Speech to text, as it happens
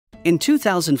In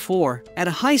 2004, at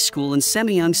a high school in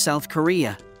Semyeong, South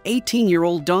Korea,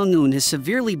 18-year-old Dong-eun is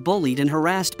severely bullied and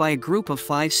harassed by a group of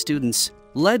 5 students.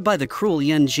 Led by the cruel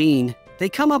Yeon-jin, they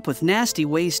come up with nasty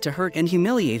ways to hurt and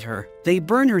humiliate her. They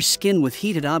burn her skin with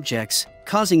heated objects,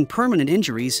 causing permanent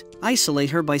injuries,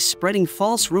 isolate her by spreading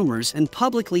false rumors and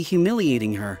publicly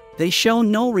humiliating her. They show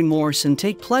no remorse and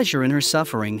take pleasure in her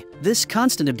suffering. This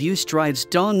constant abuse drives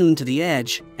Dong-eun to the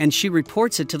edge, and she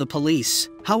reports it to the police.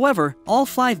 However, all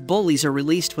 5 bullies are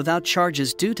released without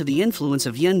charges due to the influence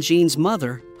of Yeon-jin's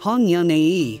mother, Hong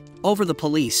Yeon-ae, over the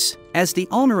police. As the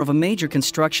owner of a major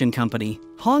construction company,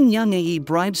 Hong Yeon-ae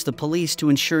bribes the police to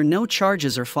ensure no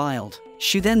charges are filed.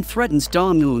 She then threatens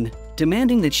Dong-eun,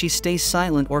 demanding that she stay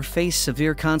silent or face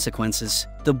severe consequences.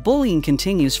 The bullying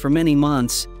continues for many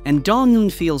months, and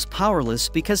Dong-eun feels powerless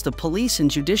because the police and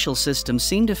judicial system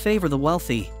seem to favor the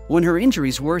wealthy. When her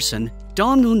injuries worsen,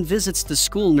 Dong-eun visits the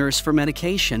school nurse for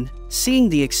medication. Seeing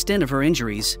the extent of her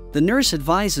injuries, the nurse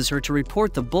advises her to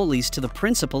report the bullies to the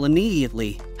principal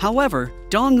immediately. However,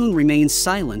 Dong-eun remains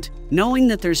silent, knowing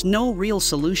that there's no real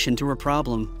solution to her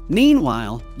problem.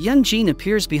 Meanwhile, Yeon-jin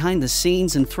appears behind the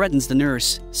scenes and threatens the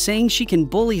nurse, saying she can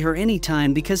bully her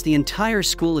anytime because the entire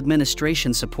school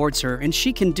administration supports her and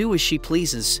she can do as she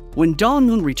pleases. When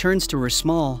Dong-eun returns to her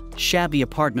small, shabby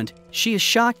apartment, she is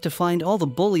shocked to find all the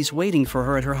bullies waiting for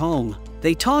her at her home.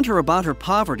 They taunt her about her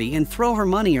poverty and throw her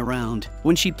money around.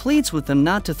 When she pleads with them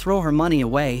not to throw her money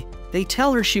away, they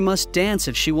tell her she must dance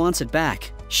if she wants it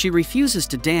back. She refuses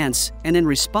to dance, and in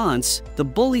response, the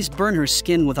bullies burn her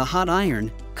skin with a hot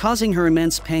iron, causing her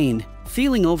immense pain.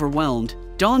 Feeling overwhelmed,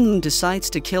 Dong-eun decides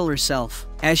to kill herself.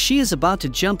 As she is about to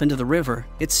jump into the river,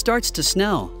 it starts to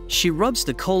snow. She rubs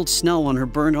the cold snow on her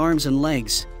burned arms and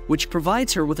legs, which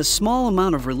provides her with a small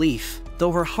amount of relief,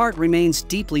 though her heart remains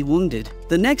deeply wounded.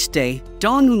 The next day,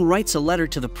 Dong-eun writes a letter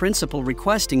to the principal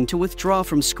requesting to withdraw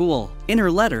from school. In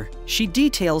her letter, she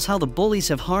details how the bullies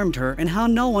have harmed her and how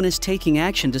no one is taking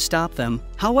action to stop them.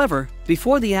 However,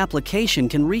 before the application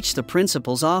can reach the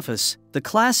principal's office, the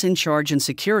class in charge and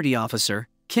security officer,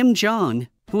 Kim Jong,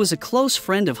 who is a close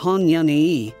friend of Hong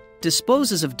Yeon-ae,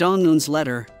 disposes of Dong-eun's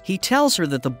letter. He tells her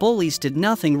that the bullies did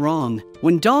nothing wrong.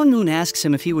 When Dong-eun asks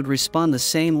him if he would respond the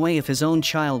same way if his own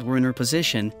child were in her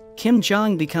position, Kim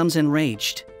Jong becomes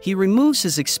enraged. He removes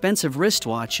his expensive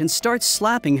wristwatch and starts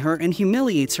slapping her and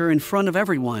humiliates her in front of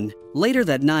everyone. Later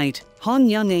that night, Hong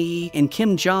Yeon-ae and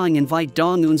Kim Jong invite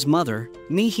Dong-eun's mother,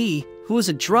 Mi-hee, who is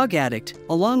a drug addict,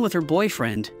 along with her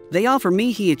boyfriend. They offer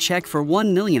Mi-hee a check for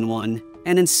 1 million won,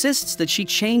 and insists that she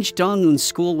change Dong-eun's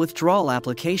school withdrawal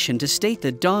application to state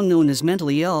that Dong-eun is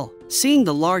mentally ill. Seeing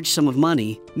the large sum of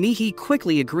money, Mi-hee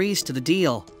quickly agrees to the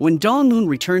deal. When Dong-eun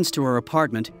returns to her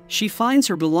apartment, she finds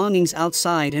her belongings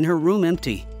outside and her room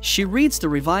empty. She reads the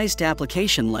revised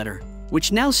application letter,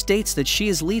 which now states that she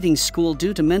is leaving school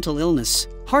due to mental illness.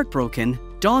 Heartbroken,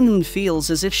 Dong-eun feels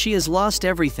as if she has lost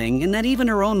everything and that even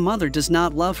her own mother does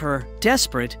not love her.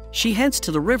 Desperate, she heads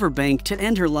to the riverbank to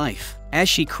end her life. As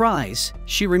she cries,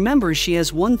 she remembers she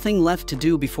has one thing left to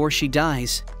do before she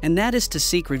dies, and that is to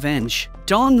seek revenge.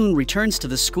 Dong-eun returns to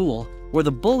the school, where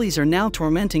the bullies are now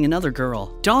tormenting another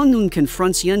girl. Dong-eun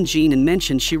confronts Yeon-jin and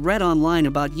mentions she read online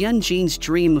about Yeon-jin's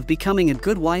dream of becoming a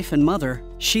good wife and mother.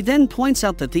 She then points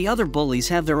out that the other bullies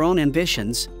have their own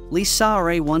ambitions. Lee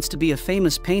Sa-rae wants to be a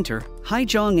famous painter,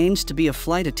 Hae-jong aims to be a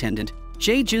flight attendant,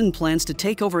 Jae-jun plans to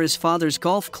take over his father's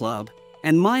golf club,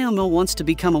 and Myeong-mo wants to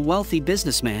become a wealthy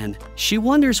businessman. She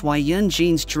wonders why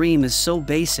Yeon-jin's dream is so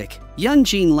basic.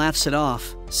 Yeon-jin laughs it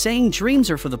off, saying dreams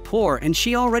are for the poor and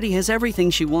she already has everything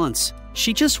she wants.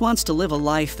 She just wants to live a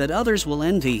life that others will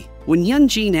envy. When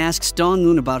Yeon-jin asks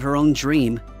Dong-eun about her own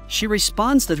dream, she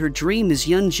responds that her dream is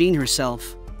Yeon-jin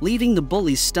herself, leaving the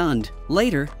bullies stunned.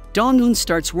 Later, Dong-eun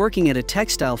starts working at a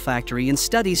textile factory and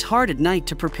studies hard at night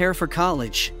to prepare for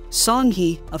college.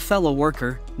 Song-hee, a fellow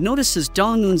worker, notices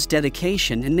Dong-eun's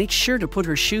dedication and makes sure to put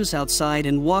her shoes outside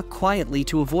and walk quietly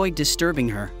to avoid disturbing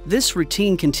her. This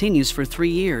routine continues for 3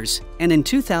 years, and in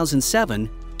 2007,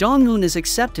 Dong-eun is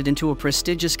accepted into a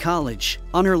prestigious college.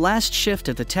 On her last shift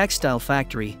at the textile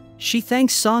factory, she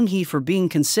thanks Song-hee for being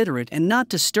considerate and not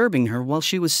disturbing her while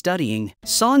she was studying.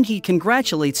 Song-hee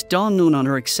congratulates Dong-eun on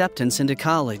her acceptance into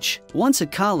college. Once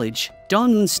at college,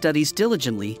 Dong-eun studies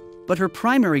diligently, but her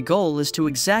primary goal is to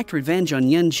exact revenge on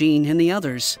Yeon-jin and the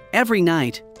others. Every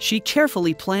night, she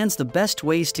carefully plans the best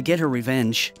ways to get her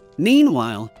revenge.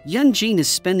 Meanwhile, Yeon-jin is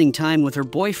spending time with her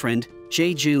boyfriend,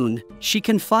 Jae-jun. She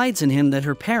confides in him that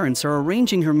her parents are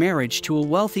arranging her marriage to a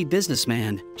wealthy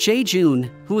businessman. Jae-jun,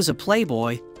 who is a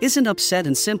playboy, isn't upset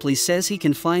and simply says he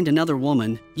can find another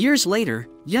woman. Years later,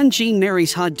 Yeon-jin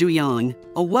marries Ha Do-young,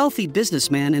 a wealthy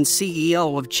businessman and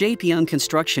CEO of Jaepyeong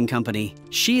Construction Company.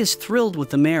 She is thrilled with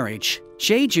the marriage.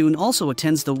 Jae-jun also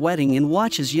attends the wedding and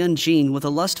watches Yeon-jin with a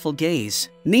lustful gaze.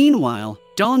 Meanwhile,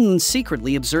 Dong-eun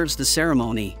secretly observes the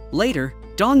ceremony. Later,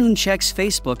 Dong-eun checks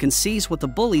Facebook and sees what the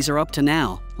bullies are up to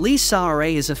now. Lee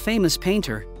Sa-rae is a famous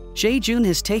painter. Jae-jun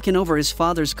has taken over his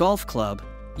father's golf club.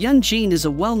 Yeon-jin is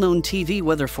a well-known TV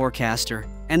weather forecaster,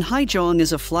 and Hae-jong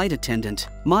is a flight attendant.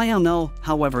 Ma-yeon-oh,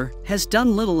 however, has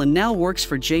done little and now works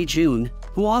for Jae-jun,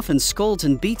 who often scolds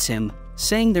and beats him,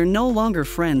 saying they're no longer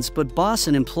friends but boss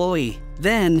and employee.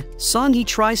 Then, Son-hee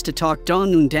tries to talk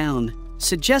Dong-eun down,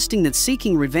 suggesting that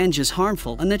seeking revenge is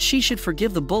harmful and that she should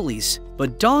forgive the bullies.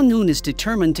 But Dong-eun is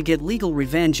determined to get legal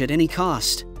revenge at any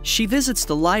cost. She visits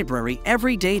the library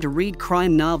every day to read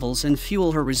crime novels and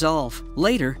fuel her resolve.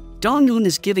 Later, Dong-eun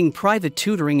is giving private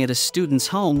tutoring at a student's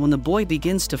home when the boy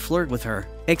begins to flirt with her.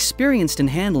 Experienced in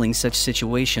handling such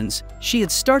situations, she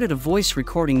had started a voice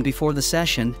recording before the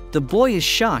session. The boy is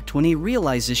shocked when he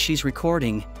realizes she's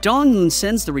recording. Dong-eun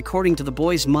sends the recording to the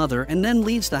boy's mother and then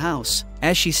leaves the house.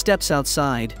 As she steps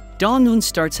outside, Dong-eun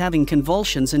starts having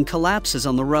convulsions and collapses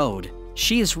on the road.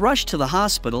 She is rushed to the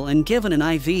hospital and given an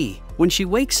IV. When she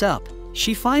wakes up,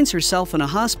 she finds herself in a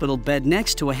hospital bed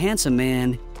next to a handsome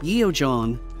man,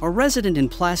 Yeo-jong, a resident in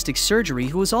plastic surgery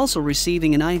who is also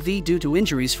receiving an IV due to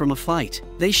injuries from a fight.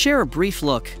 They share a brief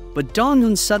look, but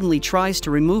Dong-eun suddenly tries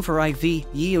to remove her IV.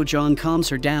 Yeo-jong calms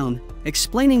her down,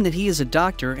 explaining that he is a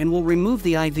doctor and will remove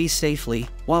the IV safely.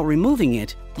 While removing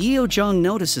it, Yeo-jong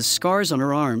notices scars on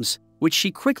her arms, which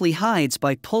she quickly hides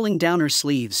by pulling down her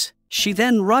sleeves. She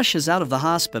then rushes out of the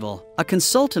hospital. A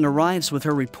consultant arrives with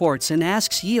her reports and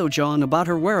asks Yeo-jong about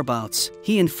her whereabouts.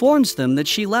 He informs them that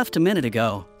she left a minute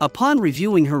ago. Upon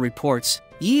reviewing her reports,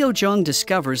 Yeo-jong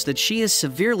discovers that she is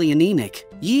severely anemic.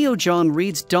 Yeo-jong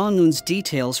reads Dong-eun's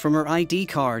details from her ID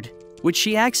card, which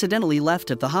she accidentally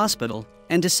left at the hospital,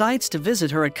 and decides to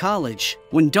visit her at college.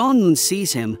 When Dong-eun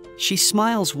sees him, she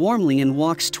smiles warmly and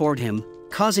walks toward him,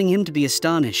 causing him to be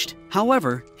astonished.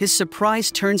 However, his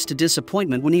surprise turns to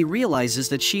disappointment when he realizes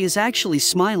that she is actually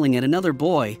smiling at another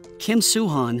boy, Kim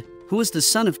Soo-han, who is the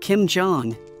son of Kim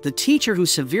Jong, the teacher who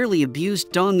severely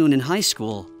abused Dong-eun in high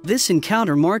school. This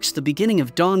encounter marks the beginning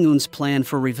of Dong-eun's plan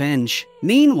for revenge.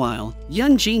 Meanwhile,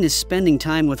 Yeon-jin is spending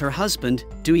time with her husband,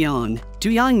 Do-young.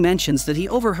 Do-young mentions that he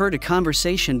overheard a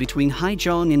conversation between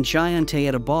Hae-jong and Jae-tae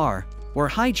at a bar, where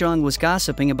Hae-jong was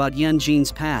gossiping about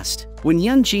Yeon-jin's past. When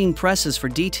Yeon-jin presses for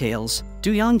details,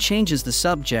 Do-young changes the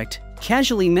subject,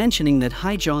 casually mentioning that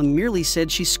Hae-jong merely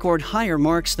said she scored higher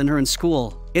marks than her in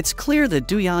school. It's clear that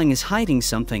Do-young is hiding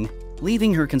something,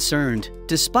 leaving her concerned.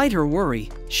 Despite her worry,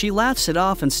 she laughs it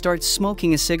off and starts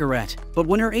smoking a cigarette. But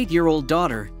when her 8-year-old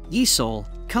daughter, Yi-sol,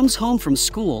 comes home from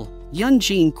school,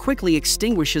 Yeon-jin quickly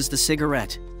extinguishes the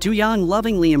cigarette. Do-young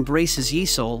lovingly embraces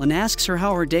Yi-sol and asks her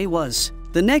how her day was.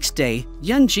 The next day,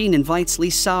 Yeon-jin invites Lee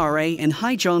Sa-rae and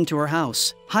Hae-jong to her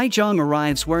house. Hae-jong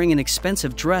arrives wearing an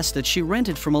expensive dress that she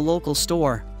rented from a local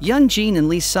store. Yeon-jin and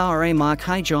Lee Sa-rae mock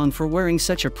Hae-jong for wearing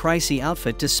such a pricey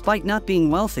outfit despite not being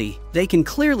wealthy. They can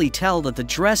clearly tell that the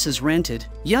dress is rented.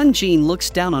 Yeon-jin looks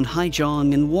down on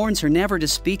Hae-jong and warns her never to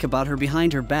speak about her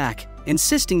behind her back,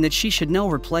 insisting that she should know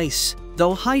her place.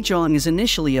 Though Hae-jong is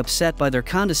initially upset by their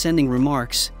condescending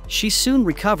remarks, she soon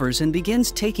recovers and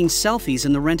begins taking selfies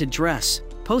in the rented dress,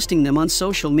 posting them on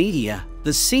social media.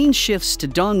 The scene shifts to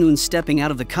Dong-eun stepping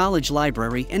out of the college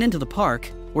library and into the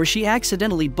park, where she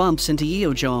accidentally bumps into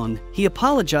Yeo-jong. He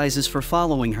apologizes for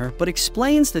following her, but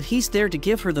explains that he's there to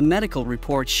give her the medical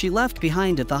reports she left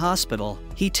behind at the hospital.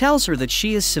 He tells her that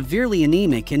she is severely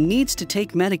anemic and needs to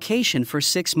take medication for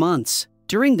 6 months.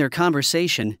 During their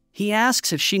conversation, he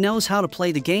asks if she knows how to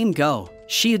play the game Go.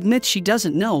 She admits she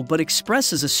doesn't know but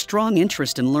expresses a strong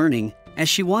interest in learning, as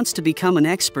she wants to become an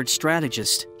expert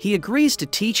strategist. He agrees to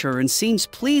teach her and seems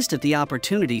pleased at the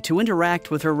opportunity to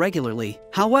interact with her regularly.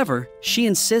 However, she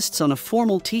insists on a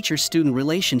formal teacher-student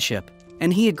relationship,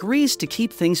 and he agrees to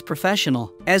keep things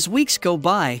professional. As weeks go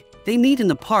by, they meet in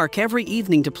the park every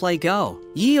evening to play Go.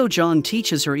 Yeo-jong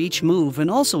teaches her each move and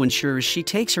also ensures she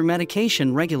takes her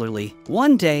medication regularly.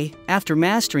 One day, after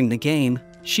mastering the game,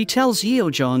 she tells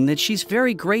Yeo-jong that she's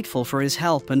very grateful for his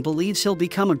help and believes he'll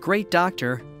become a great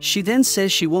doctor. She then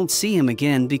says she won't see him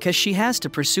again because she has to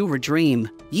pursue her dream.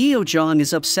 Yeo-jong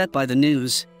is upset by the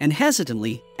news and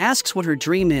hesitantly asks what her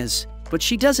dream is, but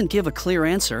she doesn't give a clear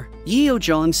answer.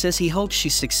 Yeo-jong says he hopes she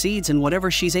succeeds in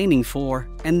whatever she's aiming for,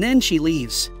 and then she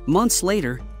leaves. Months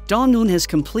later, Dong-eun has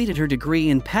completed her degree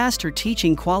and passed her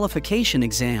teaching qualification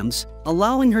exams,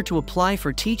 allowing her to apply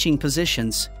for teaching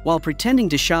positions. While pretending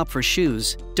to shop for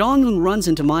shoes, Dong-eun runs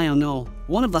into Myeon-oh,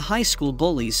 one of the high school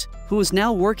bullies, who is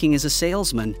now working as a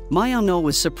salesman. Myeon-oh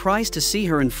is surprised to see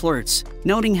her and flirts,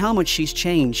 noting how much she's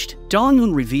changed.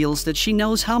 Dong-eun reveals that she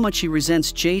knows how much he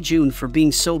resents Jae-jun for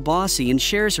being so bossy and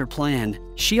shares her plan.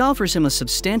 She offers him a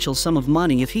substantial sum of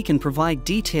money if he can provide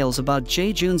details about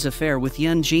Jae-jun's affair with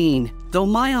Yeon-jin. Though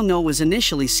Myeon-oh was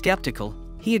initially skeptical,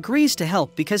 he agrees to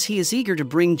help because he is eager to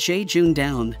bring Jae-jun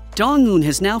down. Dong-eun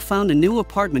has now found a new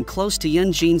apartment close to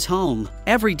Yeon-jin's home.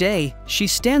 Every day, she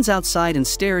stands outside and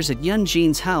stares at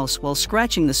Yeon-jin's house while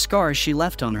scratching the scars she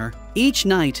left on her. Each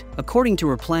night, according to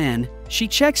her plan, she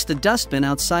checks the dustbin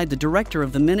outside the director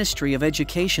of the Ministry of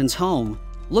Education's home,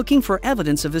 looking for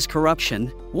evidence of his corruption.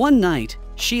 One night,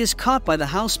 she is caught by the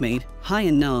housemaid,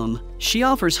 Hyun-nam. She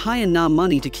offers Hyun-nam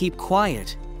money to keep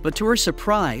quiet, but to her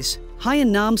surprise,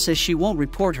 Hyun-nam says she won't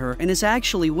report her and is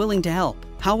actually willing to help.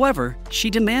 However,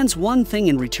 she demands one thing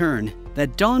in return,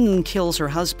 that Dong-eun kills her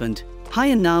husband.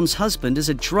 Hyun-nam's husband is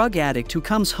a drug addict who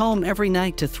comes home every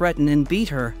night to threaten and beat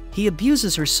her. He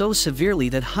abuses her so severely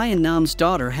that Hyun-nam's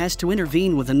daughter has to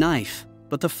intervene with a knife,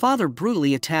 but the father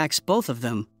brutally attacks both of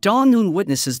them. Dong-eun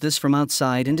witnesses this from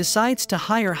outside and decides to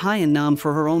hire Hyun-nam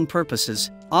for her own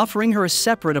purposes, offering her a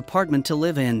separate apartment to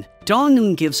live in.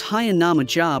 Dong-eun gives Hyun-nam a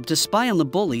job to spy on the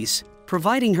bullies,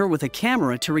 providing her with a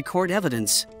camera to record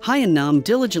evidence. Hyun-nam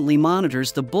diligently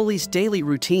monitors the bullies' daily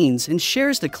routines and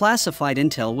shares the classified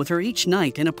intel with her each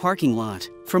night in a parking lot.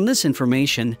 From this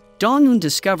information, Dong-eun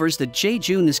discovers that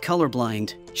Jae-jun is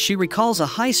colorblind. She recalls a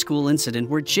high school incident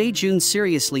where Jae-jun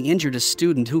seriously injured a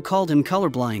student who called him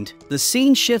colorblind. The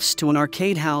scene shifts to an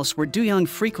arcade house where Do-young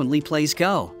frequently plays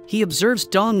Go. He observes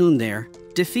Dong-eun there,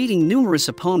 defeating numerous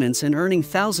opponents and earning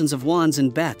thousands of wons in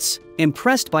bets.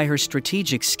 Impressed by her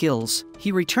strategic skills,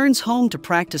 he returns home to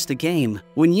practice the game.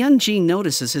 When Yeon-jin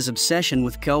notices his obsession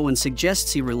with Go and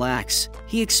suggests he relax,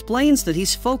 he explains that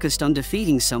he's focused on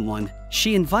defeating someone.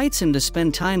 She invites him to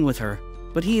spend time with her,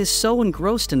 but he is so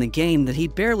engrossed in the game that he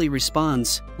barely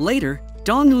responds. Later,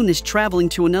 Dong-eun is traveling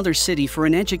to another city for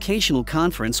an educational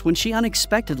conference when she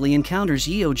unexpectedly encounters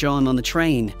Yeo-jeon on the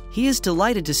train. He is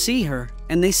delighted to see her,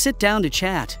 and they sit down to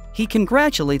chat. He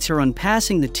congratulates her on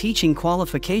passing the teaching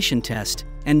qualification test,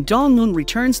 and Dong-eun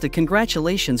returns the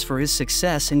congratulations for his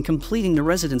success in completing the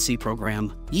residency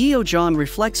program. Yeo-jeon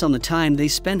reflects on the time they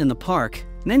spent in the park,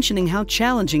 mentioning how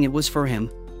challenging it was for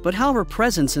him, but how her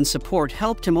presence and support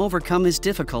helped him overcome his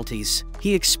difficulties.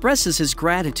 He expresses his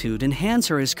gratitude and hands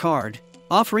her his card,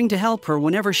 offering to help her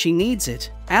whenever she needs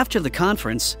it. After the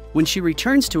conference, when she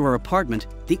returns to her apartment,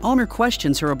 the owner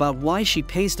questions her about why she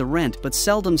pays the rent but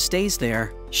seldom stays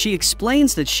there. She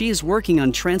explains that she is working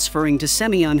on transferring to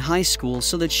Semyeon High School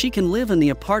so that she can live in the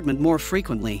apartment more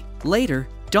frequently. Later,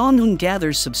 Dong-eun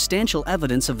gathers substantial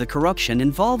evidence of the corruption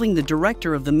involving the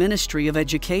director of the Ministry of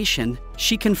Education.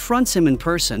 She confronts him in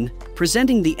person,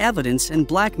 presenting the evidence and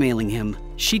blackmailing him.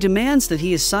 She demands that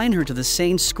he assign her to the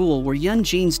same school where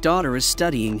Yeon-jin's daughter is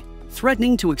studying,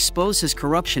 threatening to expose his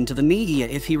corruption to the media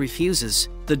if he refuses.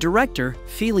 The director,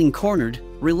 feeling cornered,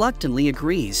 reluctantly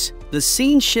agrees. The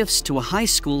scene shifts to a high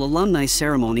school alumni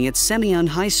ceremony at Semyeon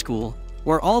High School,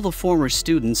 where all the former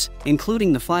students,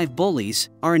 including the 5 bullies,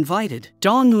 are invited.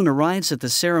 Dong-eun arrives at the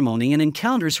ceremony and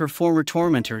encounters her former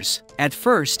tormentors. At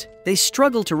first, they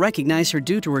struggle to recognize her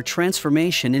due to her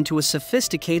transformation into a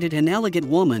sophisticated and elegant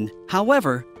woman.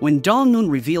 However, when Dong-eun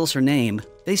reveals her name,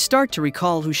 they start to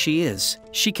recall who she is.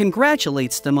 She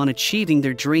congratulates them on achieving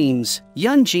their dreams.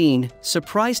 Yeon-jin,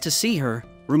 surprised to see her,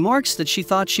 remarks that she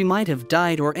thought she might have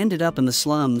died or ended up in the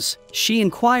slums. She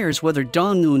inquires whether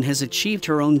Dong-eun has achieved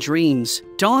her own dreams.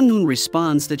 Dong-eun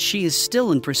responds that she is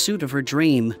still in pursuit of her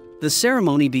dream. The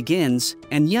ceremony begins,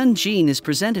 and Yeon-jin is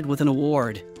presented with an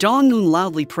award. Dong-eun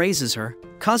loudly praises her,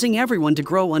 causing everyone to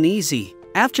grow uneasy.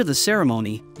 After the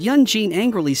ceremony, Yeon-jin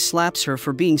angrily slaps her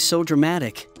for being so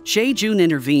dramatic. Jae-jun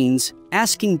intervenes,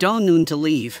 asking Dong-eun to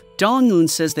leave. Dong-eun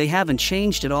says they haven't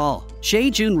changed at all.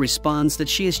 Jae-jun responds that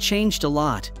she has changed a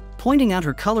lot, pointing out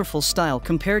her colorful style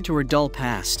compared to her dull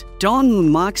past. Dong-eun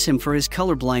mocks him for his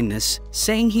colorblindness,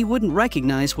 saying he wouldn't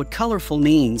recognize what colorful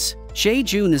means.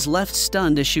 Jae-jun is left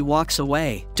stunned as she walks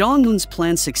away. Dong-eun's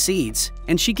plan succeeds,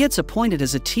 and she gets appointed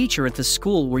as a teacher at the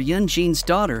school where Yeon-jin's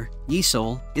daughter,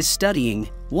 Yi-sol, is studying.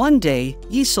 One day,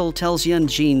 Yi-sol tells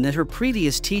Yeon-jin that her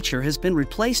previous teacher has been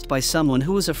replaced by someone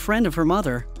who is a friend of her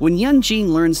mother. When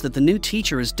Yeon-jin learns that the new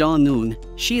teacher is Dong-eun,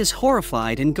 she is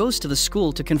horrified and goes to the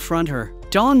school to confront her.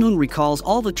 Dong-eun recalls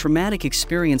all the traumatic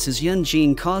experiences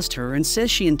Yeon-jin caused her and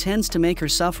says she intends to make her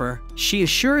suffer. She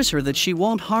assures her that she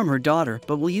won't harm her daughter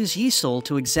but will use Yi-sol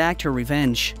to exact her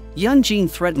revenge. Yeon-jin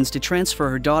threatens to transfer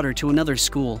her daughter to another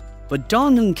school, but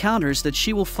Dong-eun counters that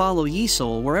she will follow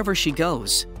Yi-sol wherever she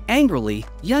goes. Angrily,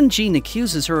 Yeon-jin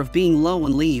accuses her of being low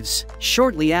and leaves.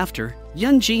 Shortly after,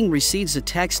 Yeon-jin receives a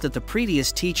text that the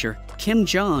previous teacher, Kim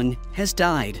Jong, has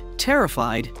died.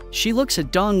 Terrified, she looks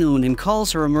at Dong-eun and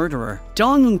calls her a murderer.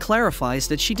 Dong-eun clarifies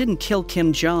that she didn't kill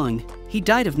Kim Jong. He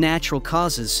died of natural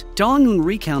causes. Dong-eun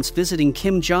recounts visiting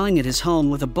Kim Jong at his home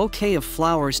with a bouquet of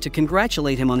flowers to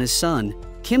congratulate him on his son,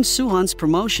 Kim Soo-han's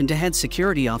promotion to head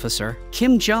security officer.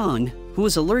 Kim Jong, who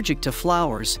is allergic to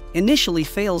flowers, initially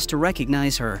fails to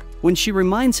recognize her. When she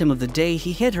reminds him of the day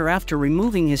he hit her after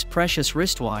removing his precious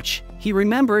wristwatch, he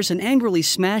remembers and angrily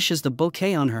smashes the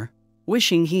bouquet on her,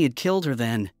 wishing he had killed her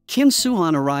then. Kim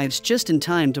Soo-han arrives just in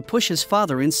time to push his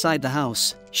father inside the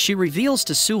house. She reveals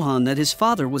to Soo-han that his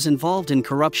father was involved in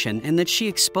corruption and that she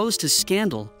exposed his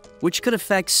scandal, which could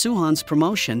affect Soo-han's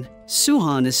promotion.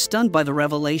 Soo-han is stunned by the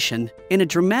revelation. In a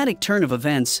dramatic turn of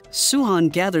events, Soo-han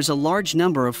gathers a large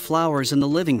number of flowers in the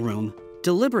living room,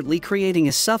 deliberately creating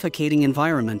a suffocating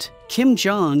environment. Kim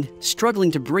Jong,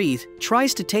 struggling to breathe,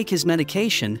 tries to take his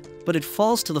medication, but it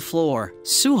falls to the floor.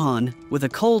 Soo-han, with a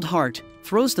cold heart,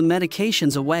 throws the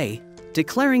medications away,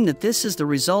 declaring that this is the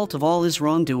result of all his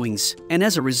wrongdoings. And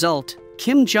as a result,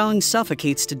 Kim Jong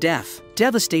suffocates to death.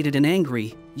 Devastated and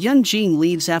angry, Yeon-jin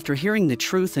leaves after hearing the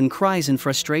truth and cries in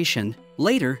frustration.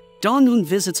 Later, Dong-eun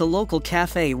visits a local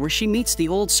cafe where she meets the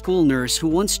old school nurse who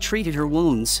once treated her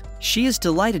wounds. She is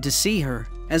delighted to see her,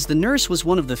 as the nurse was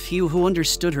one of the few who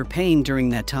understood her pain during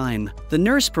that time. The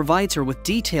nurse provides her with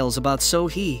details about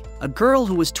So-hee, a girl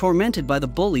who was tormented by the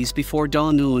bullies before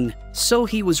Dong-eun.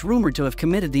 So-hee was rumored to have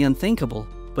committed the unthinkable,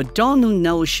 but Dong-eun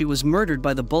knows she was murdered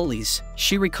by the bullies.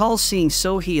 She recalls seeing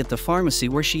So-hee at the pharmacy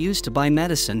where she used to buy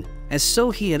medicine, as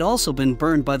So-hee had also been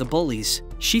burned by the bullies.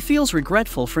 She feels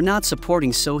regretful for not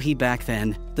supporting So-hee back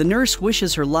then. The nurse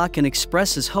wishes her luck and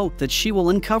expresses hope that she will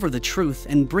uncover the truth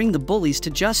and bring the bullies to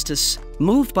justice.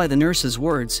 Moved by the nurse's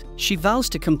words, she vows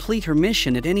to complete her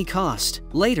mission at any cost.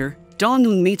 Later,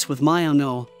 Dong-eun meets with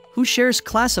Myeon-oh, who shares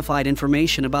classified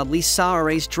information about Lee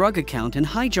Sa-are's drug account and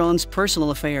Hae-jeon's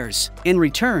personal affairs. In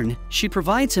return, she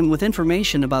provides him with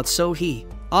information about So-hee,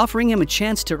 offering him a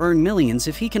chance to earn millions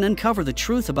if he can uncover the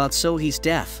truth about So-hee's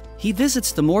death. He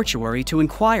visits the mortuary to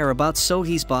inquire about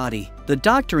So-hee's body. The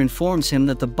doctor informs him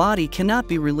that the body cannot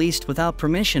be released without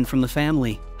permission from the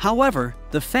family. However,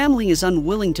 the family is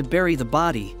unwilling to bury the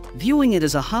body, viewing it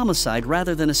as a homicide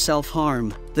rather than a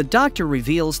self-harm. The doctor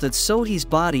reveals that So-hee's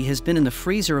body has been in the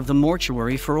freezer of the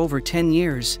mortuary for over 10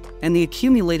 years, and the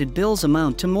accumulated bills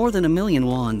amount to more than 1 million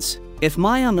wons. If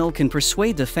Myeon-oh can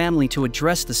persuade the family to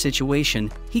address the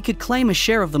situation, he could claim a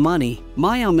share of the money.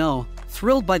 Myeon-oh,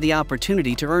 thrilled by the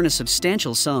opportunity to earn a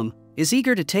substantial sum, is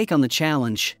eager to take on the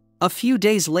challenge. A few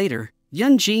days later,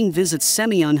 Yeon-jin visits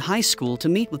Semyeon High School to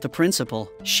meet with the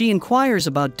principal. She inquires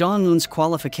about Dong-eun's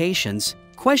qualifications,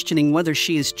 questioning whether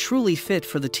she is truly fit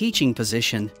for the teaching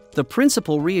position. The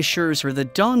principal reassures her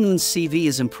that Dong-eun's CV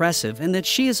is impressive and that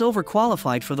she is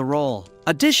overqualified for the role.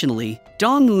 Additionally,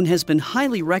 Dong-eun has been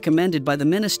highly recommended by the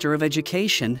Minister of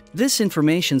Education. This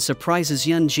information surprises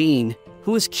Yeon-jin,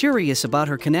 who is curious about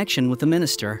her connection with the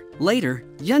minister. Later,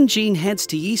 Yeon-jin heads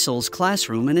to Yi-sol's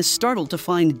classroom and is startled to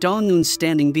find Dong-eun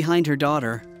standing behind her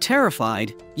daughter.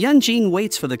 Terrified, Yeon-jin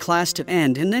waits for the class to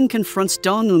end and then confronts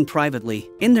Dong-eun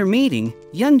privately. In their meeting,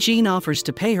 Yeon-jin offers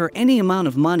to pay her any amount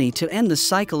of money to end the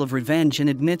cycle of revenge and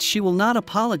admits she will not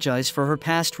apologize for her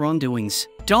past wrongdoings.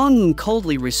 Dong-eun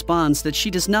coldly responds that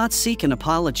she does not seek an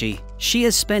apology. She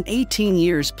has spent 18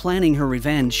 years planning her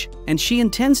revenge, and she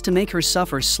intends to make her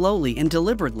suffer slowly and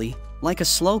deliberately, like a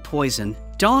slow poison.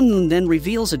 Dong-eun then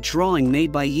reveals a drawing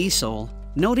made by Yi-sol,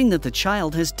 noting that the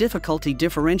child has difficulty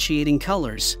differentiating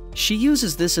colors. She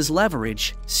uses this as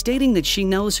leverage, stating that she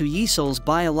knows who Yi-sol's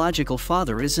biological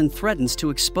father is and threatens to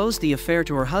expose the affair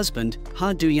to her husband,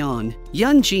 Ha Do-yeon.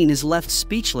 Yeon-jin is left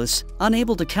speechless,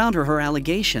 unable to counter her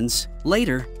allegations.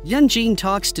 Later, Yeon-jin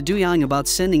talks to Do-young about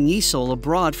sending Yi-sol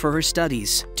abroad for her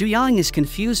studies. Do-young is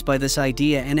confused by this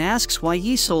idea and asks why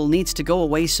Yi-sol needs to go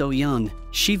away so young.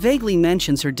 She vaguely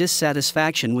mentions her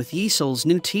dissatisfaction with Yi-sol's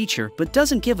new teacher but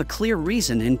doesn't give a clear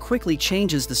reason and quickly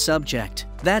changes the subject.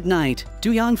 That night,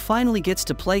 Do-young finally gets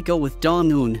to play Go with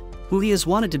Dong-eun, who he has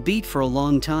wanted to beat for a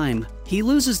long time. He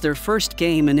loses their first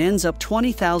game and ends up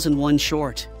 20,000 won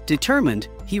short. Determined,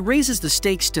 he raises the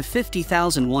stakes to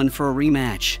 50,000 won for a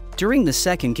rematch. During the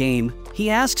second game, he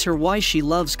asks her why she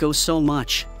loves Go so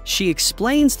much. She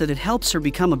explains that it helps her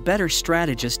become a better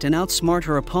strategist and outsmart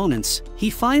her opponents. He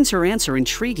finds her answer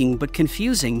intriguing but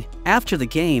confusing. After the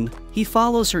game, he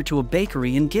follows her to a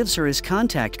bakery and gives her his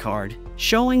contact card,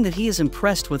 showing that he is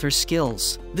impressed with her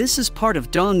skills. This is part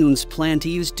of Dong-eun's plan to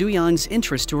use Do-young's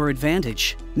interest to her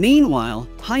advantage. Meanwhile,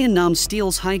 Hyun-nam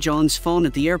steals Hae-jong's phone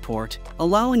at the airport,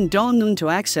 allowing Dong-eun to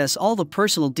access all the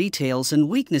personal details and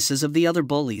weaknesses of the other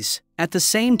bullies. At the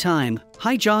same time,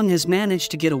 Hae-jong has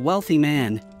managed to get a wealthy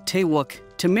man, Tae-wook,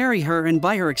 to marry her and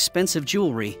buy her expensive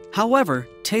jewelry. However,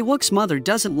 Tae-wook's mother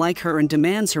doesn't like her and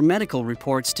demands her medical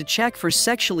reports to check for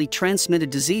sexually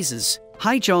transmitted diseases.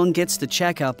 Hae-jong gets the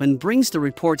checkup and brings the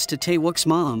reports to Tae-wook's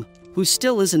mom, who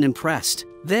still isn't impressed.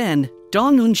 Then,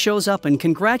 Dong-eun shows up and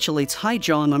congratulates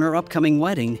Hae-jong on her upcoming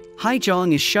wedding.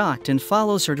 Hae-jong is shocked and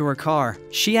follows her to her car.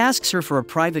 She asks her for a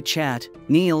private chat,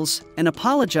 kneels, and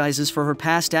apologizes for her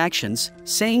past actions,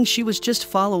 saying she was just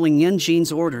following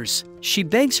Yeonjin's orders. She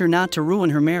begs her not to ruin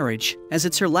her marriage, as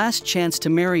it's her last chance to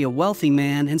marry a wealthy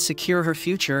man and secure her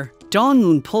future.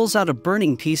 Dong-eun pulls out a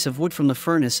burning piece of wood from the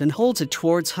furnace and holds it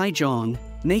towards Hae-jong,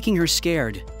 making her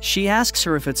scared. She asks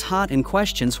her if it's hot and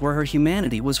questions where her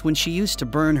humanity was when she used to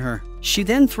burn her. She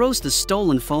then throws the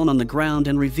stolen phone on the ground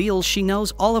and reveals she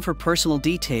knows all of her personal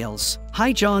details.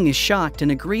 Hae-jong is shocked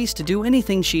and agrees to do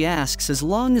anything she asks as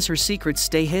long as her secrets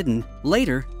stay hidden.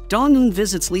 Later, Dong-eun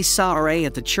visits Lee Sa-rae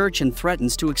at the church and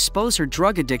threatens to expose her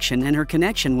drug addiction and her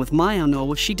connection with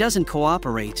Myeon-oh if she doesn't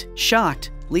cooperate.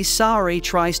 Shocked, Lee Sa-rae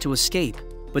tries to escape,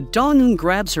 but Dong-eun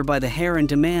grabs her by the hair and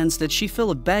demands that she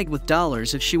fill a bag with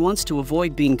dollars if she wants to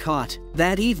avoid being caught.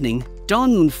 That evening,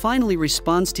 Dong-eun finally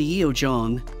responds to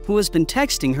Yeo-jong, who has been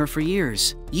texting her for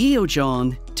years.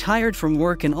 Yeo-jong, tired from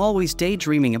work and always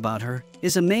daydreaming about her,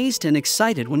 is amazed and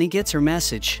excited when he gets her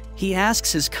message. He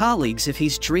asks his colleagues if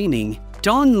he's dreaming.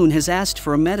 Dong-eun has asked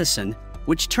for a medicine,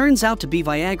 which turns out to be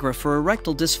Viagra for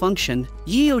erectile dysfunction.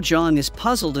 Yeo-jong is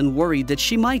puzzled and worried that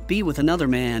she might be with another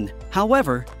man.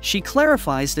 However, she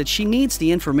clarifies that she needs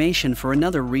the information for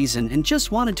another reason and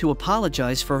just wanted to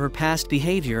apologize for her past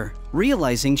behavior.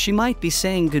 Realizing she might be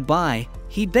saying goodbye,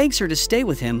 he begs her to stay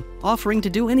with him, offering to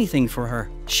do anything for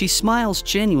her. She smiles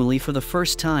genuinely for the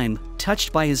first time,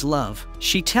 touched by his love.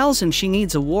 She tells him she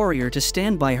needs a warrior to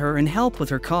stand by her and help with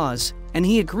her cause, and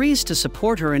he agrees to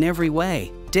support her in every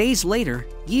way. Days later,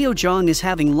 Yeo-jong is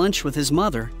having lunch with his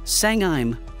mother,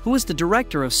 Sang-im, who is the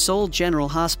director of Seoul General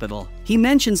Hospital. He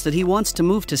mentions that he wants to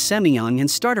move to Semyeong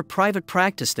and start a private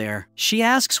practice there. She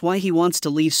asks why he wants to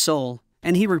leave Seoul,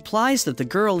 and he replies that the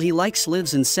girl he likes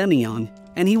lives in Semyeong,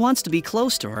 and he wants to be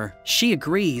close to her. She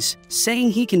agrees,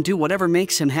 saying he can do whatever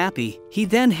makes him happy. He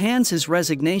then hands his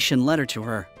resignation letter to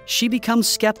her. She becomes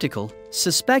skeptical,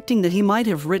 suspecting that he might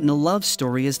have written a love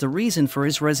story as the reason for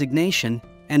his resignation,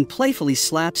 and playfully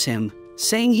slaps him,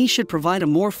 saying he should provide a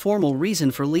more formal reason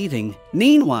for leaving.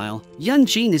 Meanwhile,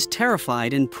 Yeonjin is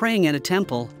terrified and praying at a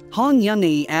temple. Hong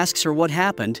Yeon-ae asks her what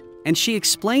happened, and she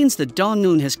explains that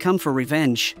Dong-eun has come for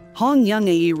revenge. Hong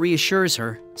Yeon-ae reassures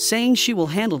her, saying she will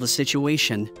handle the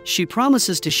situation. She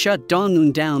promises to shut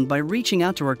Dong-eun down by reaching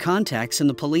out to her contacts in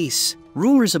the police.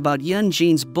 Rumors about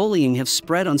Yeonjin's bullying have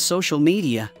spread on social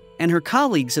media, and her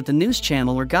colleagues at the news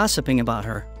channel are gossiping about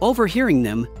her. Overhearing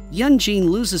them, Yeonjin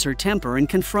loses her temper and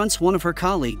confronts one of her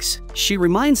colleagues. She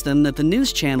reminds them that the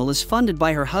news channel is funded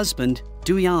by her husband,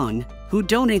 Do-young, who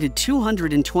donated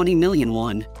 220 million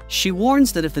won. She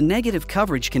warns that if the negative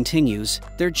coverage continues,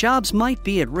 their jobs might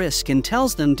be at risk and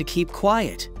tells them to keep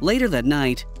quiet. Later that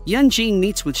night, Yeonjin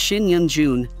meets with Shin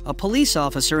Yeon-jun, a police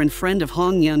officer and friend of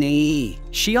Hong Yeon-ae.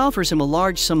 She offers him a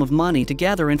large sum of money to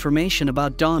gather information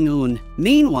about Dong-eun.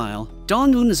 Meanwhile,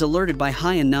 Dong-eun is alerted by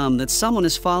Hyun-nam that someone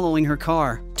is following her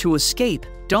car. To escape,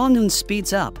 Dong-eun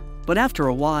speeds up, but after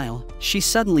a while, she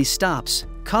suddenly stops,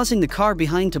 causing the car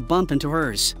behind to bump into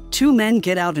hers. Two men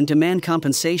get out and demand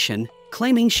compensation,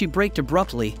 claiming she braked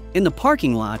abruptly. In the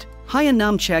parking lot,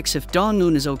 Hyun-nam checks if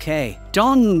Dong-eun is okay.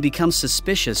 Dong-eun becomes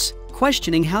suspicious,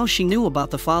 questioning how she knew about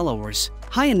the followers.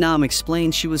 Hyun-nam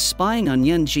explains she was spying on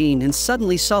Yeonjin and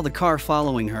suddenly saw the car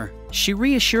following her. She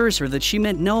reassures her that she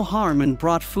meant no harm and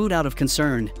brought food out of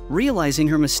concern. Realizing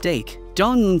her mistake,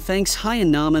 Dong-eun thanks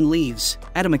Hyun-nam and leaves.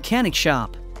 At a mechanic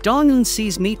shop, Dong-eun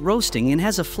sees meat roasting and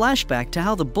has a flashback to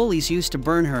how the bullies used to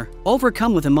burn her.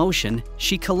 Overcome with emotion,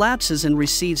 she collapses and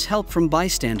receives help from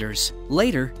bystanders.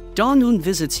 Later, Dong-eun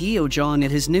visits Yeo-jong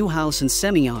at his new house in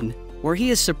Semyeong, where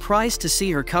he is surprised to see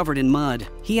her covered in mud.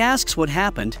 He asks what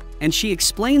happened, and she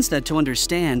explains that to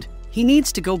understand, he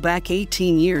needs to go back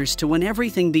 18 years to when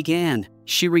everything began.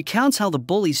 She recounts how the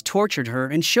bullies tortured her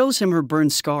and shows him her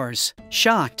burned scars.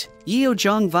 Shocked,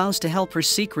 Yeo-jong vows to help her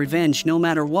seek revenge no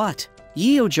matter what.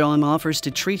 Yeo-jong offers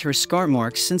to treat her scar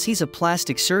marks since he's a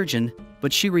plastic surgeon,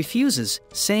 but she refuses,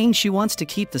 saying she wants to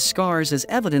keep the scars as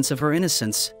evidence of her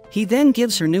innocence. He then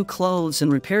gives her new clothes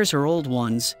and repairs her old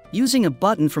ones, using a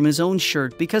button from his own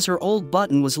shirt because her old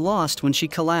button was lost when she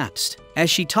collapsed. As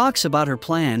she talks about her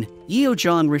plan,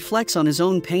 Yeo-jong reflects on his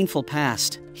own painful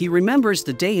past. He remembers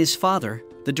the day his father,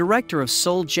 the director of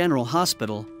Seoul General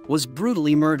Hospital, was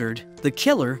brutally murdered. The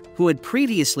killer, who had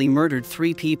previously murdered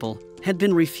 3 people, had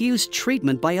been refused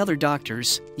treatment by other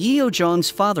doctors. Yeo-jong's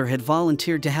father had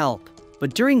volunteered to help,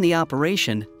 but during the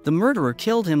operation, the murderer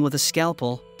killed him with a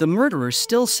scalpel. The murderer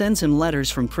still sends him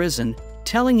letters from prison,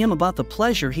 telling him about the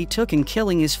pleasure he took in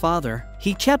killing his father.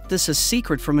 He kept this a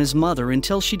secret from his mother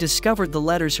until she discovered the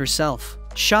letters herself.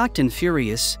 Shocked and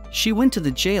furious, she went to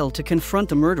the jail to confront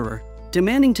the murderer,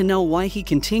 demanding to know why he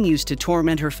continues to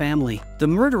torment her family. The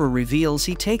murderer reveals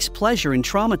he takes pleasure in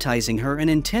traumatizing her and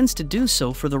intends to do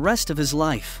so for the rest of his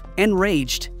life.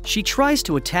 Enraged, she tries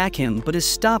to attack him but is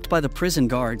stopped by the prison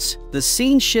guards. The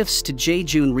scene shifts to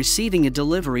Jae-jun receiving a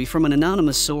delivery from an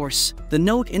anonymous source. The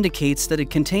note indicates that it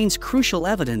contains crucial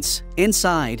evidence.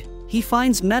 Inside, he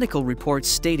finds medical reports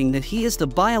stating that he is the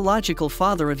biological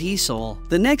father of Yi-sol.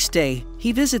 The next day,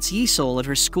 he visits Yi-sol at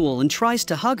her school and tries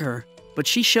to hug her, but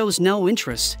she shows no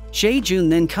interest. Jae-jun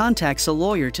then contacts a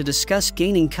lawyer to discuss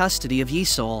gaining custody of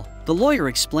Yi-sol. The lawyer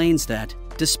explains that,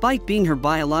 despite being her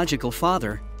biological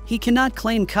father, he cannot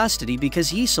claim custody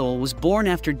because Yi-sol was born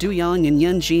after Do-young and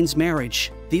Yeon-jin's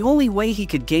marriage. The only way he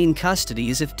could gain custody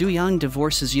is if Do-young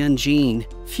divorces Yeon-jin.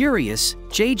 Furious,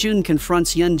 Jae-jun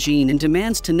confronts Yeon-jin and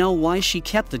demands to know why she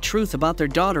kept the truth about their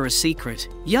daughter a secret.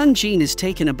 Yeon-jin is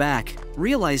taken aback,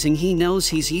 realizing he knows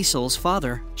he's Yi-sol's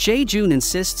father. Jae-jun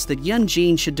insists that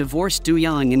Yeon-jin should divorce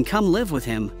Do-young and come live with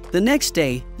him. The next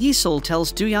day, Yi-sol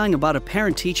tells Do-young about a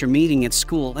parent-teacher meeting at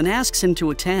school and asks him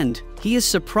to attend. He is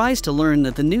surprised to learn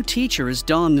that the new teacher is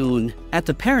Do-noon. At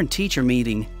the parent-teacher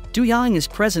meeting, Do-young is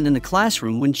present in the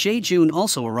classroom when Jae-jun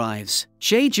also arrives.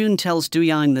 Jae-jun tells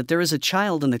Do-young that there is a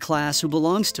child in the class who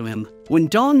belongs to him. When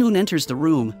Do-noon enters the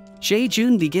room,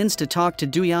 Jae-jun begins to talk to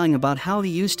Do-young about how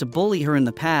he used to bully her in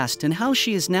the past and how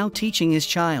she is now teaching his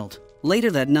child.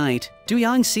 Later that night,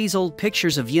 Do-young sees old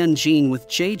pictures of Yeon-jin with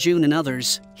Jae-jun and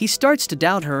others. He starts to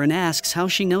doubt her and asks how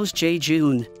she knows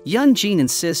Jae-jun. Yeon-jin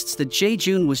insists that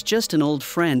Jae-jun was just an old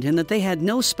friend and that they had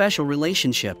no special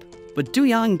relationship. But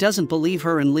Do-young doesn't believe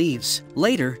her and leaves.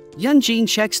 Later, Yeon-jin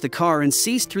checks the car and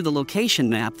sees through the location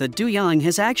map that Do-young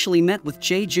has actually met with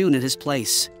Jae-jun at his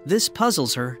place. This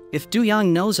puzzles her. If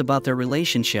Do-young knows about their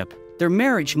relationship, their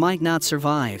marriage might not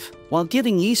survive. While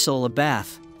giving Yi-sol a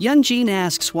bath, Yeon-jin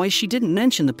asks why she didn't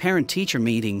mention the parent-teacher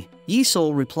meeting.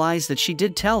 Yi-sol replies that she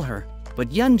did tell her,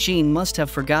 but Yeon-jin must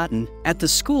have forgotten. At the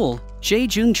school,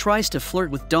 Jae-jun tries to flirt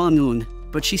with Do-noon,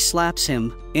 but she slaps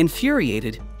him.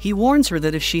 Infuriated, he warns her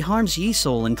that if she harms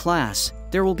Yi-sol in class,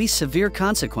 there will be severe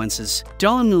consequences.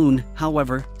 Do-noon,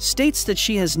 however, states that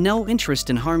she has no interest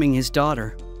in harming his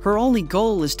daughter. Her only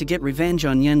goal is to get revenge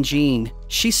on Yeon-jin.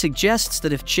 She suggests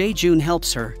that if Jae-jun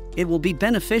helps her, it will be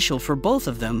beneficial for both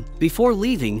of them. Before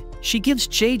leaving, she gives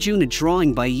Jae-jun a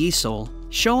drawing by Yi-sol,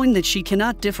 showing that she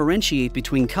cannot differentiate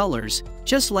between colors,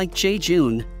 just like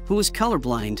Jae-jun, who is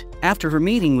colorblind. After her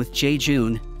meeting with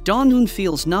Jae-jun, Do-noon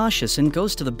feels nauseous and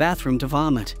goes to the bathroom to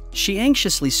vomit. She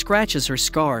anxiously scratches her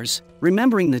scars,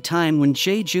 remembering the time when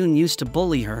Jae-jun used to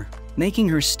bully her, making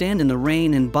her stand in the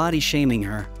rain and body-shaming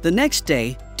her. The next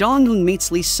day, Do-noon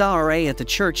meets Lee Sa-rae at the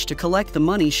church to collect the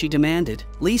money she demanded.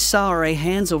 Lee Sa-rae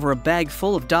hands over a bag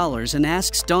full of dollars and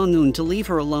asks Do-noon to leave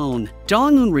her alone.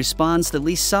 Do-noon responds that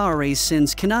Lee Sa-rae's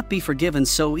sins cannot be forgiven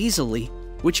so easily,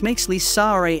 which makes Lee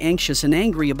Sa-rae anxious and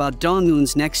angry about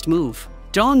Do-noon's next move.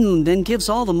 Do-noon then gives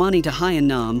all the money to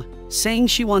Hyeon-nam, saying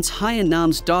she wants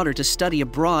Hyeon-nam's daughter to study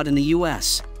abroad in the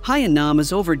US. Hyeon-nam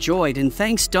is overjoyed and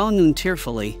thanks Do-noon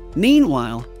tearfully.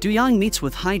 Meanwhile, Do-young meets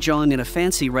with Hae-jong at a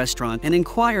fancy restaurant and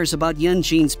inquires about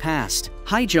Yeon-jin's past.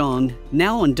 Hae-jong,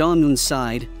 now on Do-noon's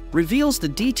side, reveals the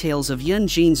details of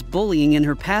Yeon-jin's bullying in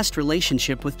her past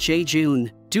relationship with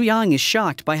Jae-jun. Do-young is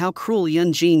shocked by how cruel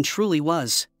Yeon-jin truly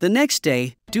was. The next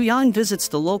day, Do-young visits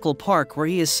the local park where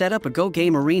he has set up a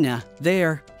Go-game arena.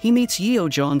 There, he meets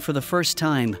Yeo-jong for the first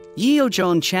time.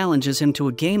 Yeo-jong challenges him to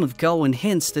a game of Go and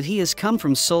hints that he has come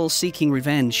from Seoul seeking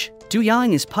revenge.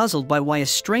 Do-young is puzzled by why a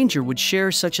stranger would share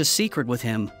such a secret with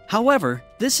him. However,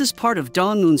 this is part of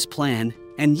Do-noon's plan,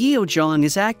 and Yeo-jong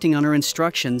is acting on her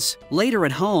instructions. Later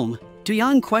at home,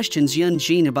 Do-young questions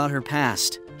Yeon-jin about her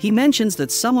past. He mentions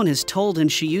that someone has told him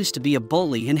she used to be a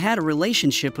bully and had a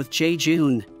relationship with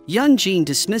Jae-jun. Yeon-jin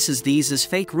dismisses these as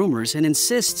fake rumors and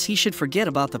insists he should forget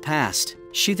about the past.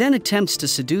 She then attempts to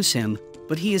seduce him,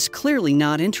 but he is clearly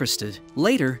not interested.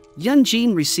 Later,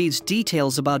 Yeon-jin receives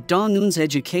details about Dong-eun's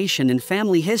education and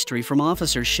family history from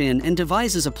Officer Shin and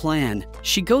devises a plan.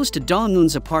 She goes to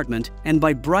Dong-eun's apartment and,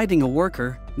 by bribing a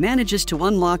worker, manages to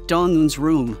unlock Dong-eun's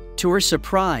room. To her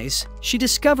surprise, she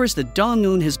discovers that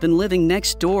Dong-eun has been living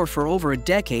next door for over a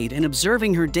decade and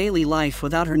observing her daily life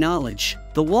without her knowledge.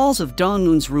 The walls of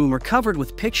Dong-eun's room are covered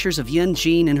with pictures of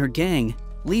Yeon-jin and her gang,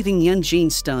 leaving Yeon-jin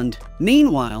stunned.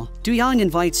 Meanwhile, Do-young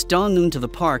invites Dong-eun to the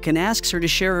park and asks her to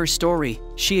share her story.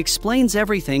 She explains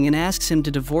everything and asks him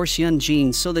to divorce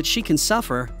Yeon-jin so that she can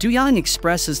suffer. Do-young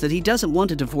expresses that he doesn't want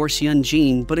to divorce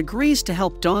Yeon-jin but agrees to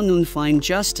help Dong-eun find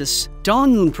justice.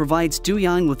 Dong-eun provides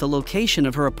Do-young with the location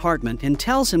of her apartment and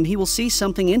tells him he will see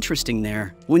something interesting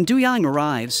there. When Do-young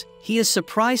arrives, he is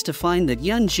surprised to find that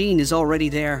Yeon-jin is already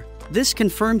there. This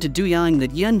confirmed to Do-young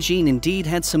that Yeon-jin indeed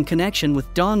had some connection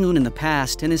with Dong-eun in the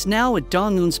past and is now at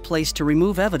Dong-eun's place to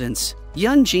remove evidence.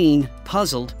 Yeon-jin,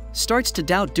 puzzled, starts to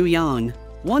doubt Do-young,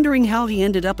 wondering how he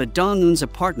ended up at Dong-eun's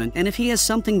apartment and if he has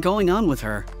something going on with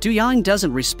her. Do-young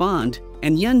doesn't respond,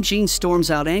 and Yeon-jin storms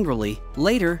out angrily.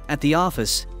 Later, at the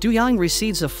office, Do-young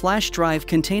receives a flash drive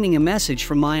containing a message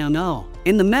from Myeon-oh.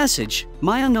 In the message,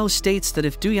 Myeon-oh states that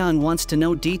if Do-young wants to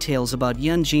know details about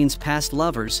Yeon-jin's past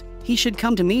lovers, he should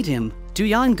come to meet him.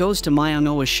 Do-young goes to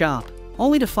Myeon-oh's shop,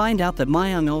 only to find out that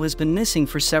Myeon-oh has been missing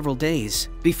for several days.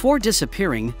 Before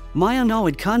disappearing, Myeon-oh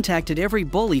had contacted every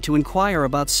bully to inquire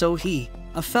about So-hee,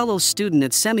 a fellow student at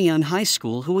Semyeon High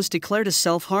School who was declared a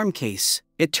self-harm case.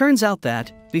 It turns out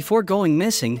that, before going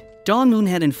missing, Dong-eun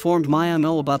had informed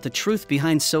Myeon-oh about the truth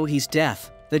behind So-hee's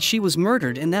death, that she was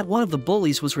murdered and that one of the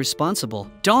bullies was responsible.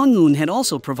 Dong-eun had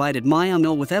also provided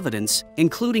Myeon-oh with evidence,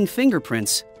 including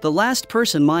fingerprints. The last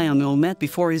person Myeon-oh met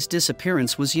before his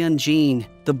disappearance was Yeon-jin.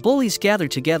 The bullies gather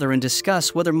together and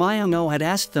discuss whether Myeon-oh had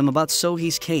asked them about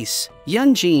So-hee's case.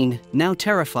 Yeon-jin, now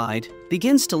terrified,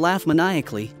 begins to laugh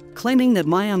maniacally, claiming that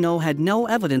Myeon-oh had no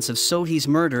evidence of So-hee's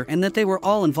murder and that they were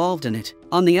all involved in it.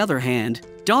 On the other hand,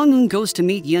 Dong-eun goes to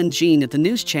meet Yeon-jin at the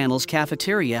news channel's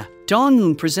cafeteria.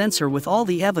 Dong-eun presents her with all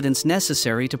the evidence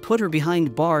necessary to put her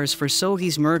behind bars for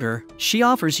So-hee's murder. She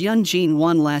offers Yeon-jin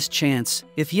one last chance.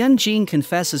 If Yeon-jin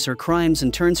confesses her crimes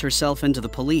and turns herself into the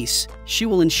police, she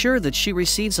will ensure that she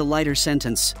receives a lighter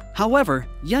sentence. However,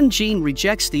 Yeon-jin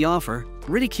rejects the offer,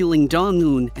 ridiculing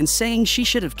Dong-eun and saying she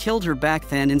should have killed her back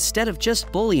then instead of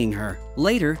just bullying her.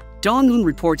 Later, Dong-eun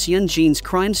reports Yeon-jin's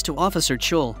crimes to Officer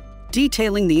Chul,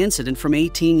 detailing the incident from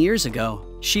 18 years ago.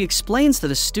 She explains that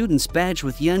a student's badge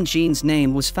with Yeon-jin's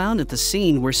name was found at the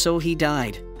scene where So-hee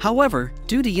died. However,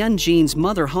 due to Yeon-jin's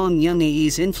mother Hong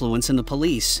Young-ae's influence in the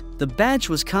police, the badge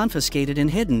was confiscated and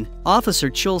hidden.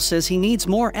 Officer Chul says he needs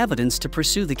more evidence to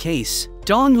pursue the case.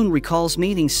 Dong-eun recalls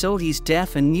meeting So-hee's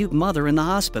deaf and mute mother in the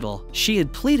hospital. She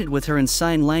had pleaded with her in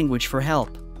sign language for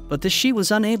help, but she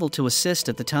was unable to assist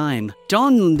at the time.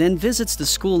 Dong-eun then visits the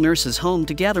school nurse's home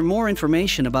to gather more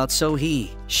information about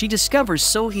So-hee. She discovers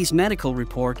So-hee's medical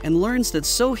report and learns that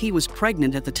So-hee was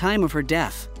pregnant at the time of her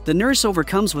death. The nurse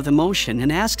overcomes with emotion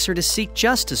and asks her to seek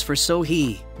justice for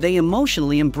So-hee. They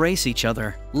emotionally embrace each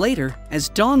other. Later, as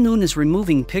Dong-eun is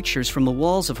removing pictures from the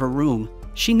walls of her room,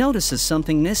 she notices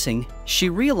something missing. She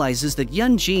realizes that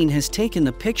Yeon-jin has taken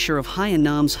the picture of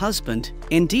Hyeon-nam's husband.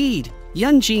 Indeed,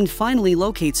 Yeon-jin finally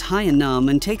locates Hyeon-nam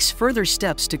and takes further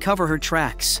steps to cover her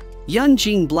tracks.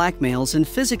 Yeon-jin blackmails and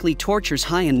physically tortures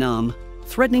Hyeon-nam,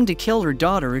 threatening to kill her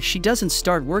daughter if she doesn't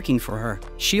start working for her.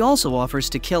 She also offers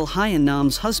to kill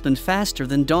Hyeon-nam's husband faster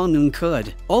than Dong-eun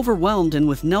could. Overwhelmed and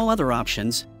with no other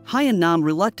options, Hyeon-nam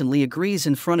reluctantly agrees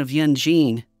in front of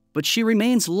Yeon-jin, but she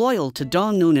remains loyal to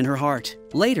Dong-eun in her heart.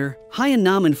 Later,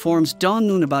 Hyeon-nam informs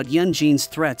Dong-eun about Yeon-jin's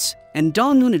threats, and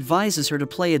Dong-eun advises her to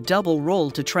play a double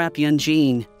role to trap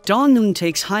Yeon-jin. Dong-eun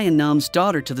takes Hyeon-nam's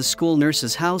daughter to the school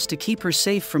nurse's house to keep her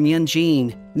safe from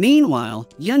Yeon-jin. Meanwhile,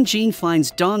 Yeon-jin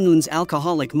finds Dong-eun's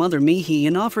alcoholic mother Mi-hee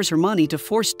and offers her money to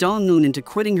force Dong-eun into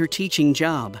quitting her teaching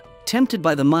job. Tempted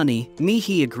by the money,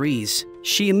 Mi-hee agrees.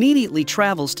 She immediately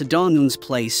travels to Dong-eun's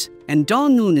place, and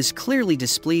Dong-eun is clearly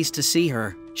displeased to see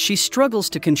her. She struggles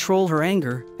to control her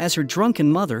anger, as her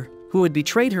drunken mother, who had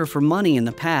betrayed her for money in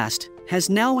the past, has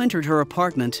now entered her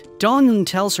apartment. Dong-eun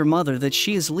tells her mother that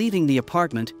she is leaving the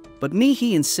apartment, but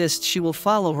Mi-hee insists she will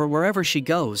follow her wherever she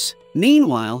goes.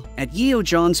 Meanwhile, at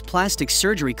Yeo-jong's plastic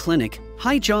surgery clinic,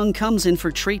 Hae-jong comes in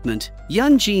for treatment.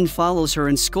 Yeon-jin follows her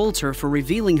and scolds her for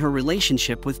revealing her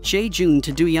relationship with Jae-jun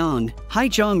to Do-young.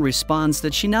 Hae-jong responds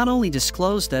that she not only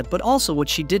disclosed that but also what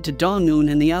she did to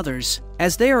Dong-eun and the others.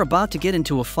 As they are about to get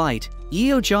into a fight,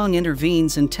 Yeo-jong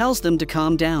intervenes and tells them to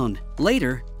calm down.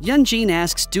 Later, Yeon-jin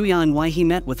asks Do-yeon why he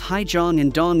met with Hae-jong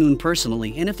and Dong-eun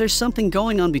personally and if there's something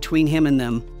going on between him and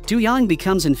them. Do-yeon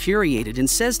becomes infuriated and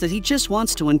says that he just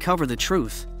wants to uncover the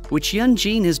truth, which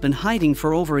Yeon-jin has been hiding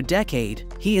for over a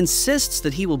decade. He insists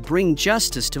that he will bring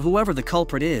justice to whoever the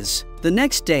culprit is. The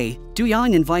next day,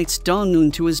 Do-yeon invites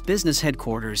Dong-eun to his business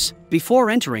headquarters.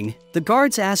 Before entering, the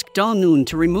guards ask Dong-eun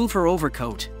to remove her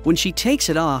overcoat. When she takes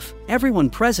it off, everyone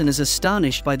present is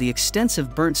astonished by the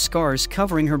extensive burnt scars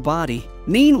covering her body.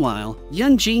 Meanwhile,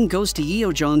 Yeon-jin goes to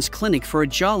Yeo-jong's clinic for a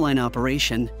jawline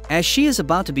operation. As she is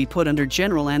about to be put under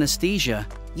general anesthesia,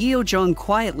 Yeo-jong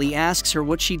quietly asks her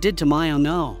what she did to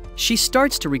Myeon-oh. She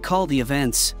starts to recall the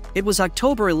events. It was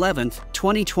October 11,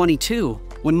 2022,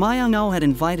 when Myeon-oh had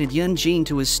invited Yeon-jin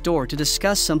to his store to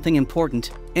discuss something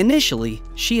important. Initially,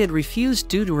 she had refused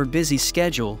due to her busy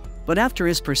schedule, but after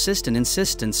his persistent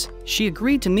insistence, she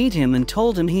agreed to meet him and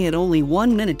told him he had only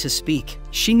 1 minute to speak.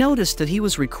 She noticed that he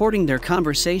was recording their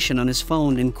conversation on his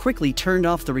phone and quickly turned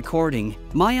off the recording.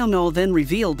 Myeon-oh then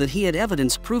revealed that he had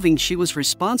evidence proving she was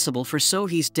responsible for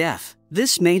So-hee's death.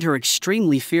 This made her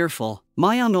extremely fearful.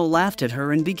 Myeon-oh laughed at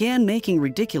her and began making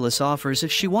ridiculous offers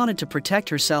if she wanted to protect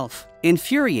herself.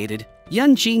 Infuriated,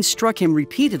 Yeon-jin struck him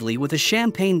repeatedly with a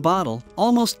champagne bottle,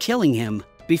 almost killing him.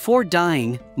 Before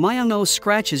dying, Myeon-oh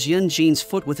scratches Yeon-jin's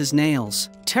foot with his nails.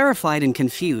 Terrified and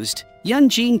confused,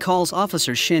 Yeon-jin calls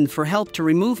Officer Shin for help to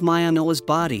remove Myeon-oh's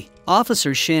body.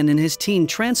 Officer Shin and his team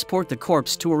transport the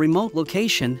corpse to a remote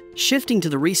location. Shifting to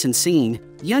the recent scene,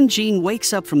 Yeon-jin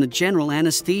wakes up from the general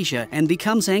anesthesia and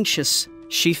becomes anxious.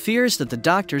 She fears that the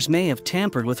doctors may have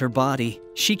tampered with her body.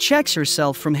 She checks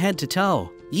herself from head to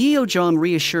toe. Yeo-jong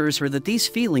reassures her that these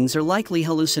feelings are likely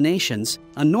hallucinations,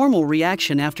 a normal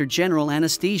reaction after general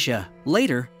anesthesia.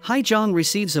 Later, Hae-jong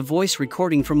receives a voice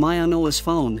recording from Myeon-oh's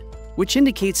phone, which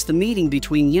indicates the meeting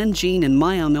between Yeon-jin and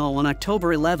Myeon-oh on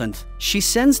October 11th. She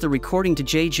sends the recording to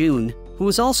Jae-jun, who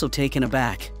is also taken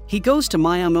aback. He goes to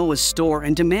Myeon-oh's store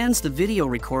and demands the video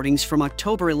recordings from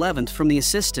October 11th from the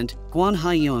assistant, Kwon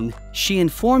Ha-young. She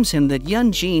informs him that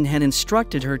Yeon-jin had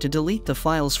instructed her to delete the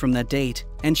files from that date,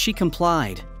 and she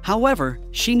complied. However,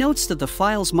 she notes that the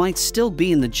files might still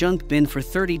be in the junk bin for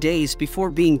 30 days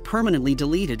before being permanently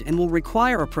deleted and will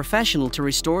require a professional to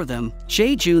restore them.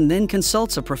 Jae-jun then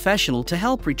consults a professional to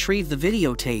help retrieve the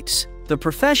videotapes. The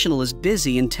professional is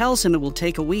busy and tells him it will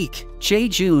take a week.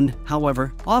 Jae-jun,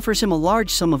 however, offers him a large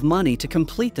sum of money to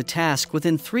complete the task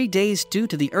within 3 days due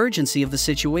to the urgency of the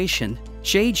situation.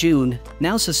 Jae-jun,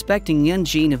 now suspecting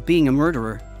Yeon-jin of being a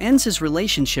murderer, ends his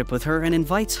relationship with her and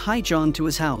invites Hae-jong to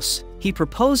his house. He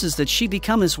proposes that she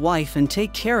become his wife and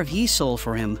take care of Yi-sol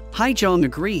for him. Hae-jong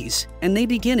agrees, and they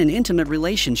begin an intimate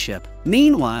relationship.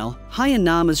 Meanwhile,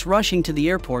 Hae-nam is rushing to the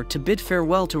airport to bid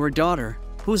farewell to her daughter,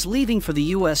 who is leaving for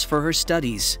the US for her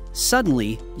studies.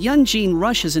 Suddenly, Yeon-jin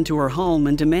rushes into her home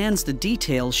and demands the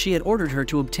details she had ordered her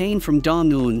to obtain from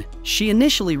Dong-eun. She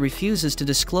initially refuses to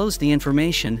disclose the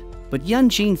information, but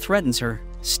Yeon-jin threatens her,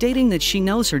 stating that she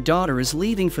knows her daughter is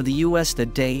leaving for the US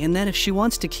that day and that if she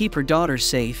wants to keep her daughter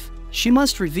safe, she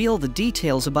must reveal the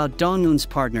details about Dong-eun's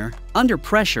partner. Under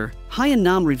pressure,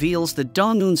 Hae-nam reveals that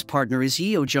Dong-eun's partner is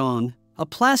Yeo-jong, a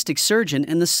plastic surgeon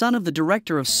and the son of the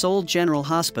director of Seoul General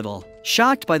Hospital.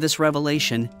 Shocked by this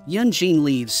revelation, Yeon-jin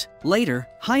leaves. Later,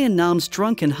 Hae-nam's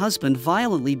drunken husband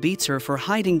violently beats her for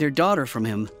hiding their daughter from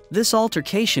him. This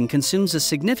altercation consumes a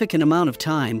significant amount of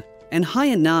time, and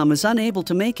Hae-nam is unable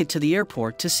to make it to the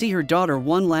airport to see her daughter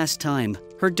one last time.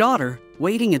 Her daughter,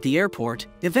 waiting at the airport,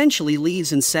 eventually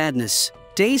leaves in sadness.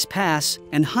 Days pass,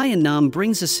 and Hae-nam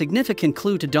brings a significant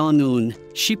clue to Dong-eun.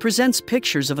 She presents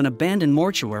pictures of an abandoned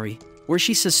mortuary, where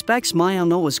she suspects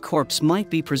Myeon-oh's corpse might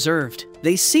be preserved.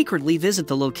 They secretly visit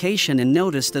the location and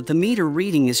notice that the meter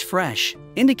reading is fresh,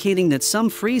 indicating that some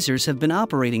freezers have been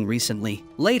operating recently.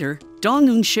 Later,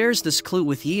 Dong-eun shares this clue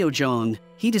with Yeo-jong.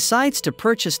 He decides to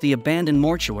purchase the abandoned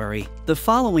mortuary. The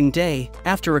following day,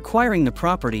 after acquiring the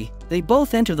property, they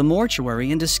both enter the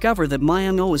mortuary and discover that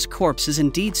Myeon-oh's corpse is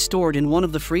indeed stored in one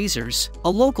of the freezers. A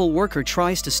local worker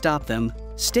tries to stop them,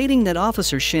 stating that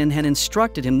Officer Shin had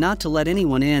instructed him not to let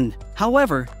anyone in.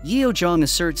 However, Yeo-jong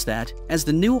asserts that, as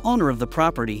the new owner of the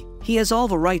property, he has all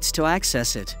the rights to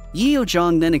access it.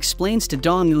 Yeo-jong then explains to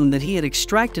Dong-eun that he had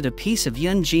extracted a piece of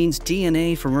Yeon-jin's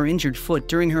DNA from her injured foot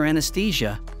during her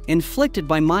anesthesia, inflicted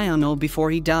by Myeon-oh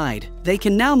before he died. They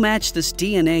can now match this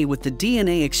DNA with the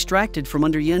DNA extracted from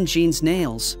under Yeon-jin's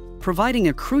nails, providing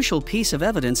a crucial piece of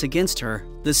evidence against her.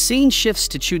 The scene shifts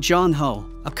to Chu Jong-ho,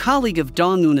 a colleague of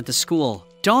Dong-eun at the school.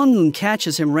 Dong-eun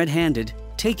catches him red-handed,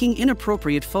 taking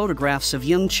inappropriate photographs of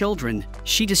young children.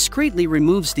 She discreetly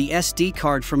removes the SD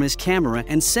card from his camera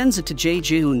and sends it to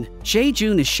Jae-jun.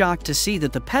 Jae-jun is shocked to see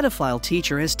that the pedophile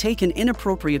teacher has taken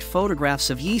inappropriate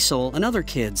photographs of Yi-sol and other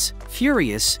kids.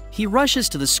 Furious, he rushes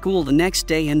to the school the next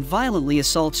day and violently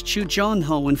assaults Chu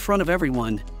Jong-ho in front of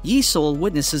everyone. Yi-sol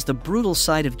witnesses the brutal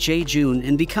side of Jae-jun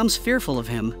and becomes fearful of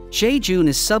him. Jae-jun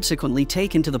is subsequently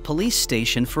taken to the police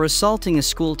station for assaulting a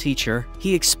school teacher.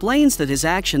 He explains that his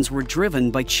actions were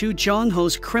driven by Chu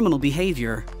Jong-ho's criminal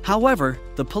behavior. However,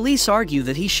 the police argue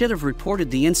that he should have reported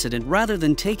the incident rather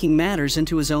than taking matters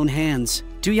into his own hands.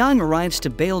 Do-young arrives to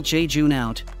bail Jae-jun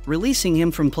out, releasing him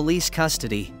from police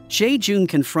custody. Jae-jun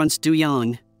confronts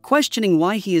Do-young, questioning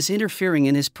why he is interfering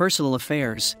in his personal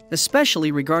affairs,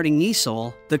 especially regarding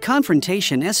Yi-sol. The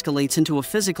confrontation escalates into a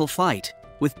physical fight,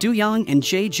 with Do-young and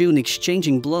Jae-jun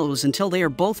exchanging blows until they are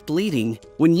both bleeding.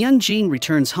 When Yeon-jin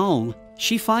returns home,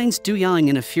 she finds Do-young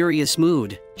in a furious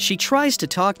mood. She tries to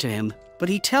talk to him, but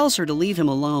he tells her to leave him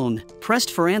alone. Pressed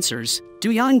for answers,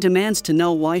 Do-young demands to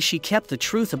know why she kept the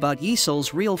truth about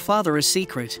Yi-sol's real father a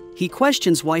secret. He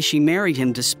questions why she married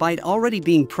him despite already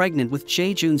being pregnant with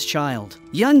Jae-jun's child.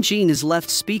 Yeon-jin is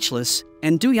left speechless,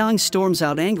 and Do-young storms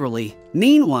out angrily.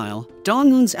 Meanwhile,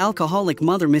 Dong-eun's alcoholic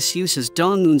mother misuses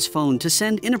Dong-eun's phone to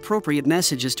send inappropriate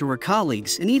messages to her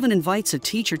colleagues and even invites a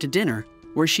teacher to dinner,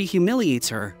 where she humiliates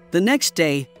her. The next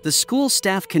day, the school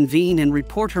staff convene and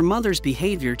report her mother's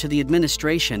behavior to the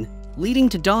administration, leading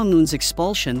to Dong-eun's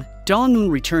expulsion. Dong-eun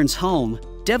returns home,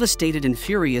 devastated and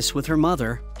furious with her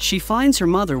mother. She finds her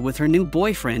mother with her new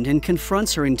boyfriend and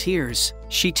confronts her in tears.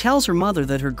 She tells her mother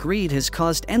that her greed has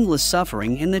caused endless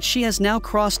suffering and that she has now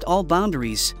crossed all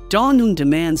boundaries. Dong-eun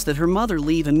demands that her mother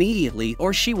leave immediately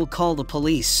or she will call the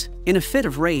police. In a fit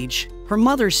of rage, her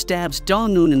mother stabs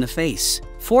Dong-eun in the face.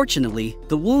 Fortunately,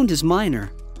 the wound is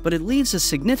minor, but it leaves a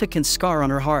significant scar on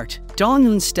her heart.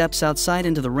 Dong-eun steps outside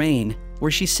into the rain,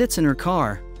 where she sits in her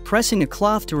car, pressing a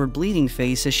cloth to her bleeding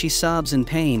face as she sobs in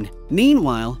pain.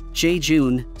 Meanwhile,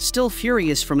 Jae-jun, still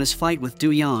furious from his fight with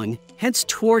Do-young, heads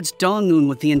towards Dong-eun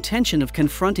with the intention of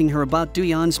confronting her about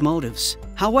Do-young's motives.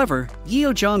 However,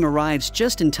 Yeo-jung arrives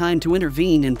just in time to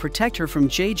intervene and protect her from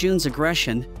Jae-jun's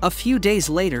aggression. A few days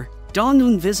later,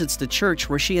 Dong-eun visits the church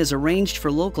where she has arranged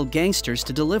for local gangsters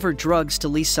to deliver drugs to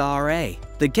Lee Sa-rae.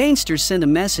 The gangsters send a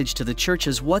message to the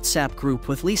church's WhatsApp group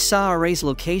with Lee Sa-rae's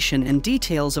location and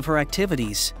details of her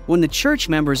activities. When the church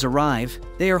members arrive,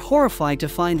 they are horrified to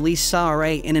find Lee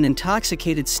Sa-rae in an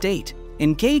intoxicated state,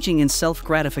 engaging in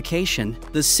self-gratification.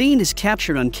 The scene is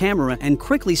captured on camera and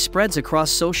quickly spreads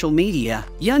across social media.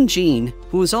 Yeon-jin,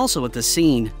 who is also at the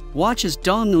scene, watches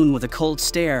Dong-eun with a cold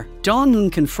stare.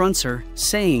 Dong-eun confronts her,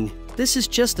 saying, "This is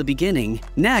just the beginning.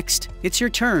 Next, it's your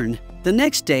turn." The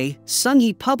next day,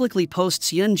 Sung-hee publicly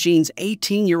posts Yeon-jin's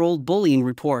 18-year-old bullying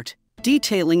report,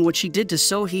 detailing what she did to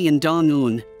So-hee and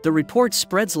Dong-eun. The report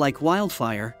spreads like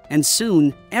wildfire, and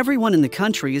soon, everyone in the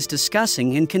country is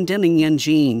discussing and condemning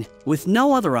Yeon-jin. With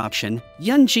no other option,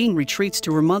 Yeon-jin retreats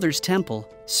to her mother's temple,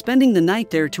 spending the night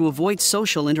there to avoid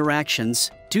social interactions.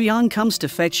 Do-young comes to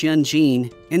fetch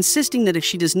Yeon-jin, insisting that if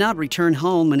she does not return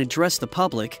home and address the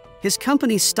public, his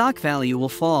company's stock value will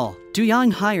fall. Do-young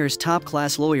hires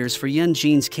top-class lawyers for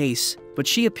Yeon-jin's case, but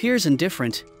she appears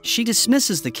indifferent. She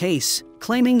dismisses the case,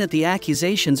 claiming that the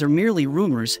accusations are merely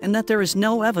rumors and that there is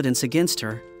no evidence against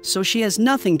her, so she has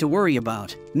nothing to worry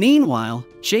about. Meanwhile,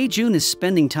 Jae-jun is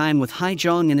spending time with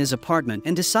Hae-jong in his apartment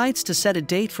and decides to set a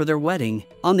date for their wedding.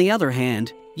 On the other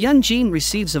hand, Yeon-jin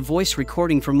receives a voice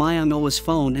recording from Myung-oa's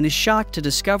phone and is shocked to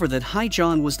discover that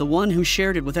Hae-jong was the one who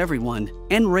shared it with everyone.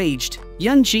 Enraged,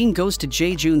 Yeon-jin goes to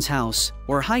Jae-jun's house,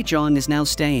 where Hae-jong is now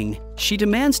staying. She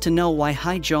demands to know why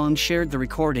Hae-jong shared the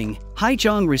recording.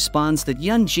 Hae-jong responds that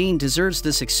Yeon-jin deserves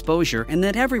this exposure and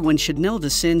that everyone should know the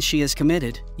sin she has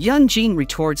committed. Yeon-jin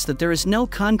retorts that there is no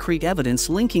concrete evidence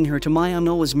linking her to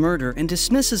Myung-oa's murder and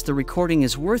dismisses the recording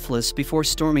as worthless before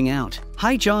storming out.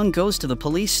 Hae-jong goes to the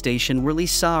police station where Lee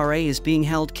Sa-rae is being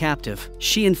held captive.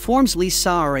 She informs Lee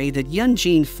Sa-rae that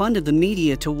Yeon-jin funded the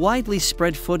media to widely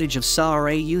spread footage of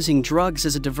Sa-rae using drugs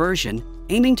as a diversion,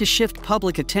 aiming to shift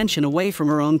public attention away from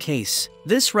her own case.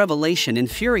 This revelation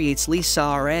infuriates Lee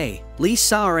Sa-rae. Lee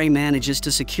Sa-rae manages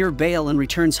to secure bail and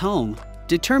returns home,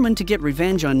 determined to get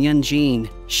revenge on Yeon-jin.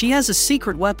 She has a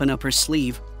secret weapon up her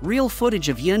sleeve, real footage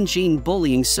of Yeon-jin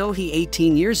bullying So-hee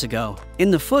 18 years ago. In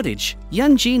the footage,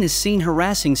 Yeon-jin is seen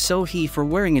harassing So-hee for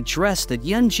wearing a dress that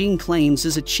Yeon-jin claims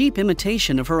is a cheap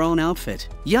imitation of her own outfit.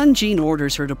 Yeon-jin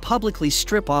orders her to publicly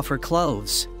strip off her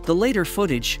clothes. The later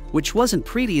footage, which wasn't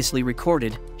previously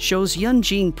recorded, shows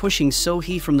Yeon-jin pushing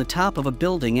So-hee from the top of a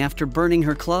building after burning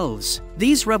her clothes.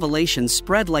 These revelations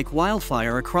spread like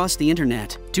wildfire across the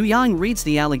internet. Do-young reads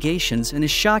the allegations and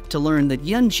is shocked to learn that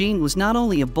Yeon-jin was not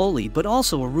only a bully but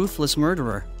also a ruthless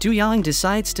murderer. Do-young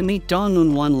decides to meet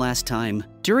Dong-eun one last time.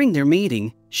 During their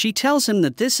meeting, she tells him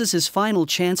that this is his final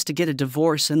chance to get a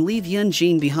divorce and leave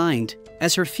Yeon-jin behind,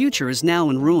 as her future is now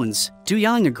in ruins.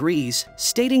 Do-young agrees,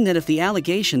 stating that if the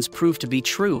allegations prove to be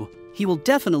true, he will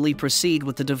definitely proceed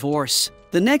with the divorce.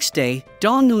 The next day,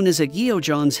 Dong-eun is at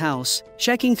Yeo-jon's house,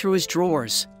 checking through his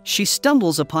drawers. She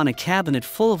stumbles upon a cabinet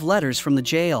full of letters from the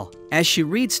jail. As she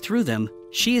reads through them,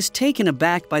 she is taken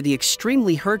aback by the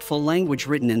extremely hurtful language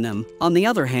written in them. On the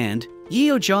other hand,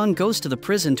 Yeo-jon goes to the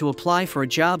prison to apply for a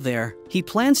job there. He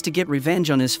plans to get revenge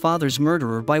on his father's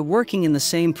murderer by working in the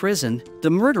same prison.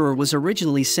 The murderer was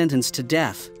originally sentenced to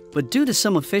death, but due to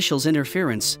some officials'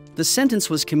 interference, the sentence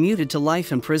was commuted to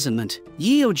life imprisonment.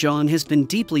 Yeo-jon has been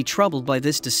deeply troubled by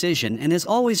this decision and has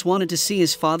always wanted to see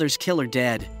his father's killer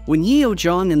dead. When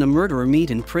Yeo-jon and the murderer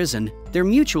meet in prison, their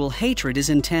mutual hatred is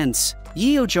intense.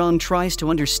 Yeo-jon tries to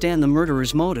understand the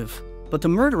murderer's motive, but the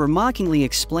murderer mockingly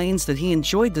explains that he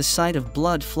enjoyed the sight of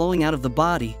blood flowing out of the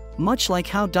body, much like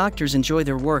how doctors enjoy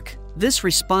their work. This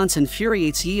response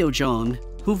infuriates Yeo-jon,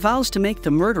 who vows to make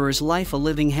the murderer's life a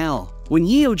living hell. When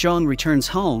Yeo-jon returns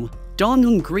home,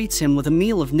 Dong-eun greets him with a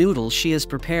meal of noodles she has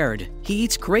prepared. He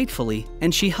eats gratefully,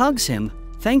 and she hugs him,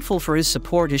 thankful for his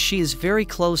support as she is very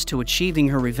close to achieving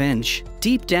her revenge.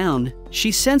 Deep down,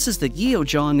 she senses that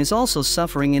Yeo-jon is also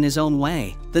suffering in his own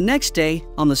way. The next day,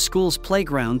 on the school's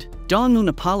playground, Dong-eun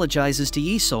apologizes to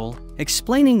Yi-sol,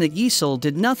 explaining that Yi-sol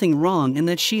did nothing wrong and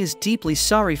that she is deeply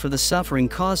sorry for the suffering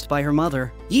caused by her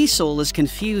mother. Yi-sol is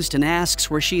confused and asks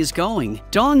where she is going.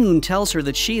 Dong-eun tells her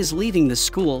that she is leaving the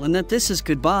school and that this is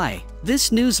goodbye.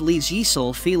 This news leaves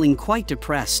Yi-sol feeling quite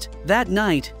depressed. That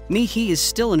night, Mi-hee is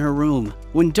still in her room.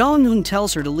 When Dong-eun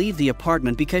tells her to leave the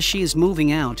apartment because she is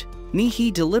moving out,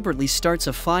 Mi-hee deliberately starts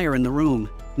a fire in the room.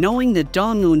 Knowing that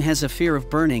Dong-eun has a fear of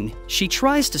burning, she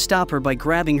tries to stop her by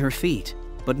grabbing her feet.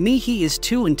 But Mi-hee is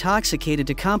too intoxicated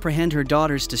to comprehend her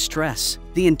daughter's distress.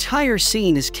 The entire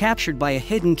scene is captured by a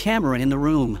hidden camera in the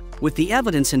room. With the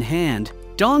evidence in hand,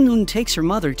 Dong-eun takes her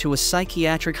mother to a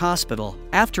psychiatric hospital.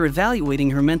 After evaluating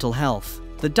her mental health,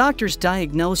 the doctors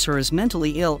diagnose her as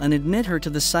mentally ill and admit her to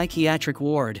the psychiatric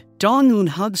ward. Dong-eun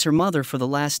hugs her mother for the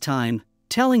last time,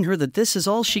 telling her that this is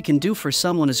all she can do for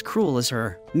someone as cruel as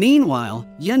her. Meanwhile,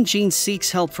 Yeon-jin seeks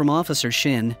help from Officer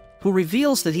Shin, who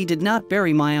reveals that he did not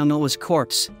bury Myeon-o's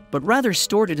corpse, but rather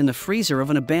stored it in the freezer of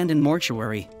an abandoned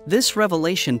mortuary. This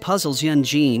revelation puzzles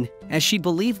Yeon-jin, as she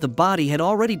believed the body had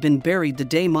already been buried the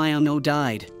day Myeon-o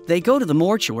died. They go to the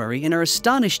mortuary and are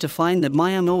astonished to find that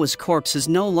Myeon-o's corpse is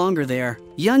no longer there.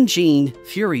 Yeon-jin,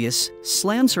 furious,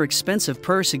 slams her expensive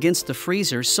purse against the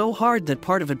freezer so hard that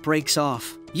part of it breaks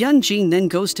off. Yeon-jin then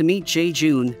goes to meet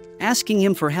Jae-joon, asking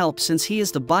him for help since he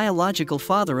is the biological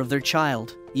father of their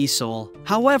child, Yi-sol.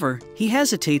 However, he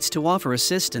hesitates to offer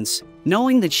assistance,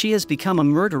 knowing that she has become a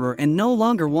murderer and no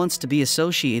longer wants to be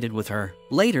associated with her.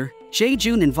 Later,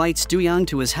 Jae-joon invites Do-young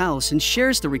to his house and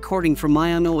shares the recording from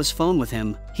Myeon-o's phone with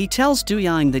him. He tells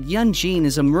Do-young that Yeon-jin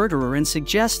is a murderer and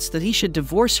suggests that he should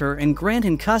divorce her and grant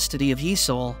him custody of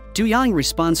Yi-sol. Do-young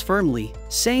responds firmly,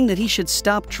 saying that he should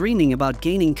stop dreaming about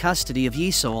gaining custody of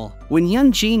Yi-sol. When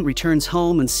Yeon-jin returns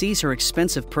home and sees her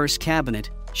expensive purse cabinet,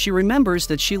 she remembers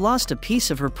that she lost a piece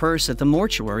of her purse at the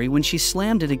mortuary when she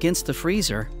slammed it against the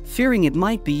freezer. Fearing it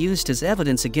might be used as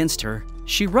evidence against her,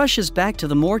 she rushes back to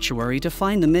the mortuary to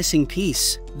find the missing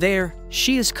piece. There,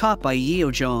 she is caught by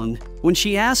Yeo-jon. When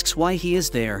she asks why he is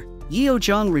there,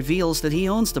 Yeo-jon reveals that he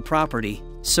owns the property.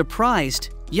 Surprised,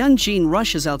 Yeon-jin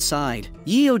rushes outside.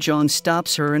 Yeo-jon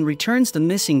stops her and returns the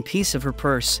missing piece of her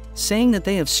purse, saying that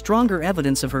they have stronger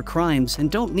evidence of her crimes and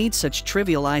don't need such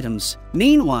trivial items.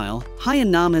 Meanwhile,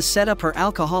 Hyun-nam has set up her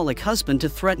alcoholic husband to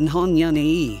threaten Hong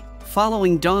Young-ae.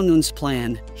 Following Dong-eun's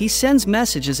plan, he sends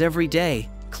messages every day,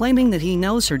 claiming that he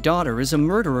knows her daughter is a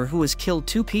murderer who has killed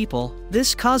 2 people.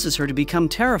 This causes her to become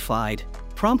terrified,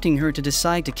 prompting her to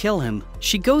decide to kill him.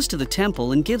 She goes to the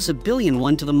temple and gives 1 billion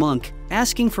won to the monk,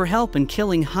 asking for help in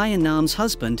killing Hyun-nam's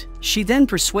husband. She then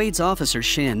persuades Officer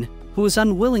Shin, who is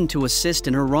unwilling to assist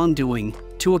in her wrongdoing,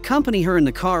 to accompany her in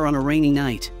the car on a rainy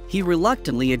night. He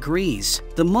reluctantly agrees.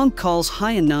 The monk calls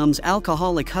Hyun-nam's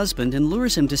alcoholic husband and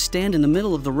lures him to stand in the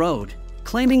middle of the road,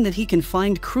 claiming that he can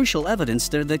find crucial evidence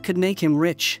there that could make him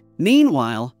rich.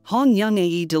 Meanwhile, Hong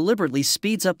Young-ae deliberately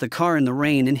speeds up the car in the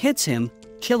rain and hits him,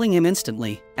 killing him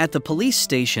instantly. At the police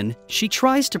station, she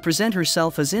tries to present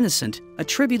herself as innocent,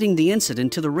 attributing the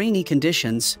incident to the rainy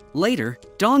conditions. Later,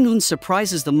 Dong-eun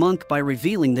surprises the monk by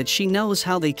revealing that she knows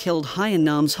how they killed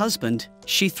Hyeon-nam's husband.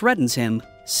 She threatens him,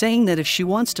 saying that if she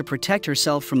wants to protect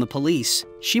herself from the police,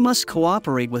 she must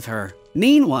cooperate with her.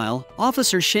 Meanwhile,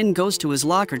 Officer Shin goes to his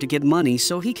locker to get money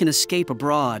so he can escape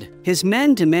abroad. His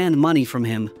men demand money from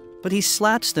him, but he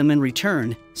slaps them in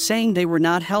return, saying they were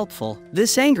not helpful.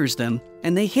 This angers them,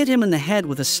 and they hit him in the head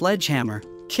with a sledgehammer,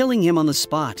 killing him on the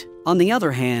spot. On the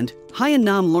other hand,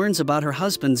 Hyeon-nam learns about her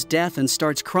husband's death and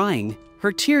starts crying,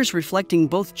 her tears reflecting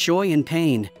both joy and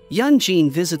pain. Yeon-jin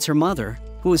visits her mother,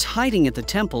 who is hiding at the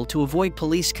temple to avoid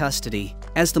police custody.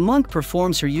 As the monk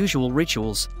performs her usual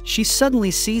rituals, she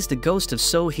suddenly sees the ghost of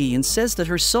So-hee and says that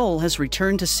her soul has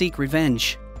returned to seek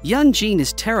revenge. Yeon-jin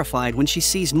is terrified when she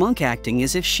sees monk acting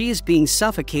as if she is being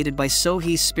suffocated by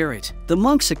So-hee's spirit. The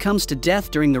monk succumbs to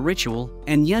death during the ritual,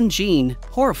 and Yeon-jin,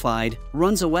 horrified,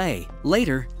 runs away.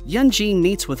 Later, Yeon-jin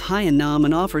meets with Hyeon-nam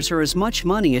and offers her as much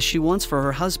money as she wants for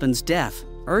her husband's death,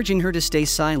 urging her to stay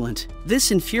silent.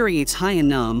 This infuriates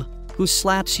Hyeon-nam, who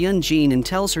slaps Yeon-jin and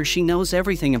tells her she knows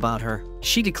everything about her.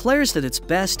 She declares that it's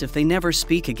best if they never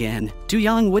speak again.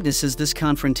 Do-young witnesses this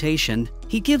confrontation.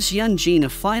 He gives Yeon-jin a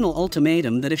final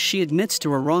ultimatum that if she admits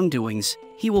to her wrongdoings,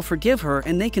 he will forgive her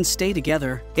and they can stay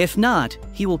together. If not,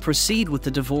 he will proceed with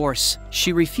the divorce.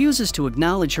 She refuses to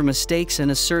acknowledge her mistakes and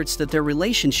asserts that their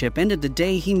relationship ended the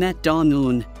day he met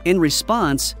Dong-eun. In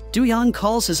response, Do-young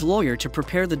calls his lawyer to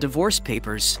prepare the divorce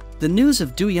papers. The news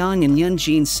of Do-young and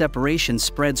Yeon-jin's separation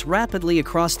spreads rapidly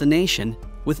across the nation,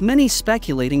 with many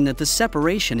speculating that the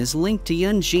separation is linked to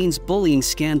Yeon-jin's bullying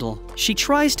scandal. She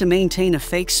tries to maintain a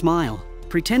fake smile,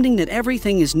 pretending that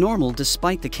everything is normal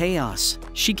despite the chaos.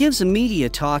 She gives a media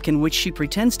talk in which she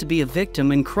pretends to be a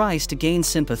victim and cries to gain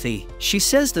sympathy. She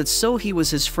says that So-hee was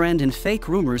his friend and fake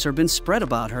rumors are been spread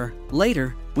about her.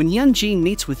 Later, when Yeon-jin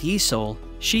meets with Yi-sol,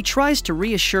 she tries to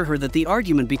reassure her that the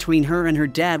argument between her and her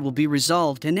dad will be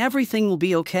resolved and everything will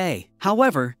be okay.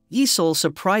 However, Yi-sol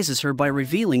surprises her by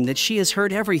revealing that she has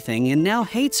heard everything and now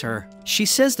hates her. She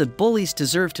says that bullies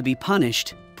deserve to be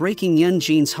punished, breaking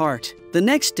Yeon-jin's heart. The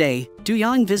next day,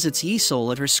 Do-young visits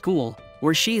Yi-sol at her school,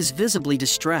 where she is visibly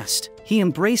distressed. He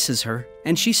embraces her,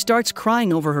 and she starts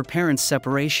crying over her parents'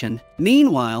 separation.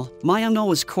 Meanwhile,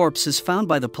 Myeon-no's corpse is found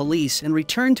by the police and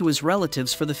returned to his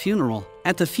relatives for the funeral.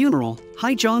 At the funeral,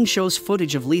 Hae-jong shows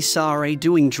footage of Lee Sa-rae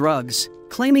doing drugs,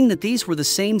 claiming that these were the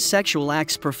same sexual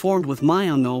acts performed with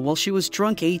Myeon-no while she was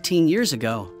drunk 18 years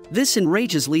ago. This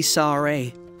enrages Lee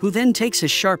Sa-rae, who then takes a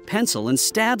sharp pencil and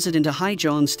stabs it into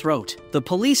Hae-jong's throat. The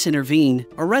police intervene,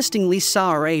 arresting Lee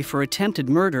Sa-rae for attempted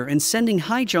murder and sending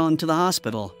Hae-jong to the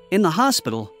hospital. In the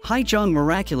hospital, Hae-jong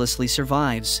miraculously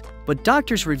survives, but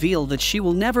doctors reveal that she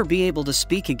will never be able to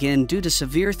speak again due to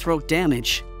severe throat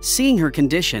damage. Seeing her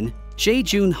condition,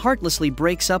 Jae-jun heartlessly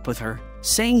breaks up with her,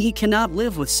 saying he cannot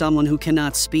live with someone who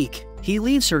cannot speak. He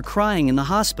leaves her crying in the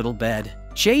hospital bed.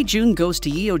 Jae-jun goes to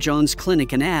Yeo-jong's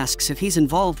clinic and asks if he's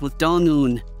involved with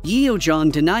Dong-eun. Yeo-jong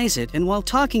denies it and while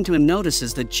talking to him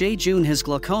notices that Jae-jun has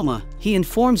glaucoma. He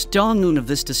informs Dong-eun of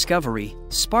this discovery,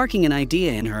 sparking an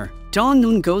idea in her.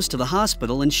 Dong-eun goes to the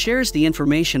hospital and shares the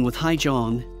information with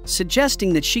Hae-jong,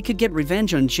 suggesting that she could get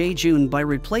revenge on Jae-jun by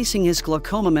replacing his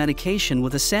glaucoma medication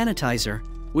with a sanitizer,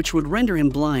 which would render him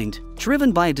blind.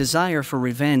 Driven by a desire for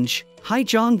revenge,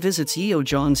 Hae-jong visits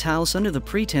Yeo-jong's house under the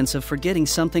pretense of forgetting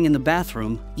something in the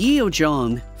bathroom.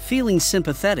 Yeo-jong, feeling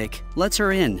sympathetic, lets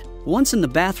her in. Once in the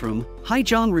bathroom,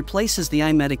 Hae-jong replaces the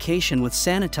eye medication with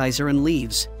sanitizer and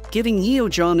leaves, giving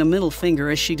Yeo-jong a middle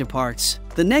finger as she departs.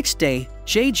 The next day,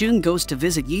 Jae-jun goes to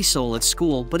visit Yi-sol at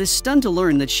school but is stunned to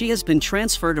learn that she has been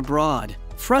transferred abroad.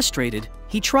 Frustrated,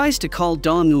 he tries to call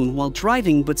Dong-eun while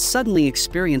driving but suddenly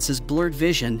experiences blurred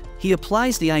vision. He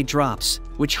applies the eye drops,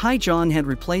 which Hae-jong had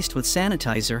replaced with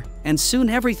sanitizer, and soon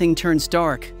everything turns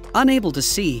dark. Unable to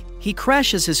see, he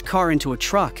crashes his car into a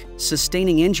truck,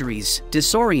 sustaining injuries.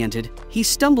 Disoriented, he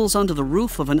stumbles onto the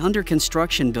roof of an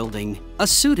under-construction building. A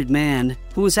suited man,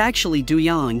 who is actually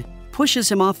Do-young,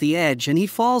 pushes him off the edge and he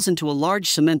falls into a large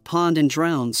cement pond and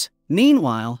drowns.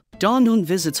 Meanwhile, Dong-eun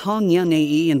visits Hong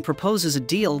Yeon-ae and proposes a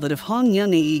deal that if Hong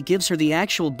Yeon-ae gives her the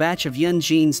actual batch of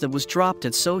Yeon-jin's that was dropped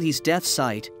at So-hee's death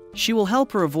site, she will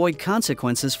help her avoid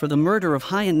consequences for the murder of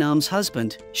Hyeon-nam's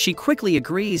husband. She quickly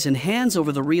agrees and hands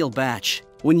over the real batch.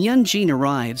 When Yeon-jin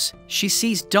arrives, she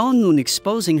sees Dong-eun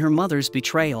exposing her mother's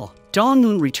betrayal.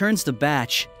 Dong-eun returns the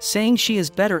batch, saying she has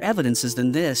better evidences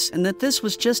than this and that this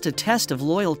was just a test of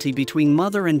loyalty between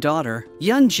mother and daughter.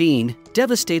 Yeon-jin,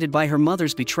 devastated by her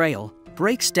mother's betrayal,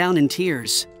 breaks down in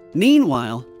tears.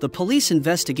 Meanwhile, the police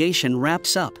investigation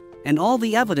wraps up, and all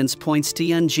the evidence points to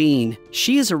Yeon-jin.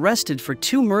 She is arrested for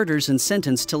 2 murders and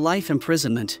sentenced to life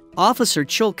imprisonment. Officer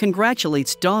Chul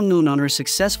congratulates Dong-eun on her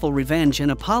successful revenge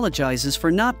and apologizes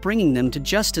for not bringing them to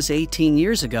justice 18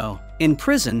 years ago. In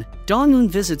prison, Dong-eun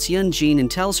visits Yeon-jin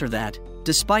and tells her that,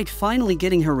 despite finally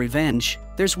getting her revenge,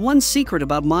 there's one secret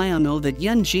about Myeon-oh that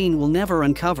Yeon-jin will never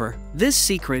uncover. This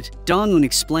secret, Dong-eun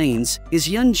explains, is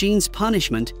Yeon-jin's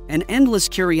punishment and endless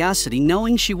curiosity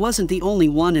knowing she wasn't the only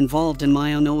one involved in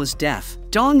Myeon-oh's death.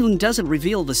 Dong-eun doesn't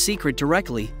reveal the secret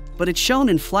directly, but it's shown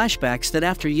in flashbacks that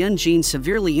after Yeon-jin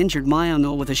severely injured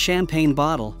Myeon-oh with a champagne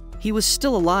bottle, he was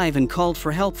still alive and called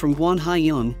for help from Kwon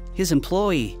Ha-young, his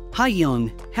employee.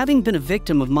 Ha-young, having been a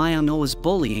victim of Myeon-oh's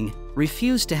bullying,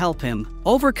 refused to help him.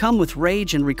 Overcome with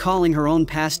rage and recalling her own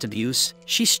past abuse,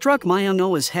 she struck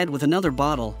Myeon-oh's head with another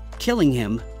bottle, killing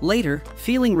him. Later,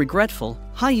 feeling regretful,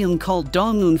 Ha-young called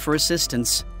Dong-eun for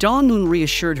assistance. Dong-eun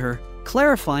reassured her,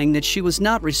 clarifying that she was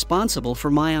not responsible for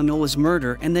Myeon-oh's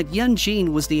murder and that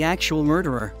Yeon-jin was the actual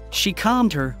murderer. She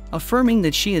calmed her, affirming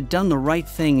that she had done the right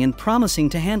thing and promising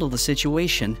to handle the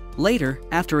situation. Later,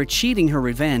 after achieving her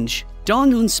revenge,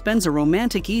 Dong-eun spends a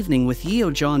romantic evening with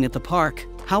Yeo-jong at the park.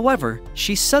 However,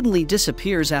 she suddenly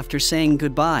disappears after saying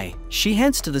goodbye. She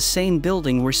heads to the same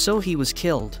building where So-hee was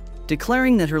killed,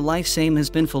 declaring that her life's aim has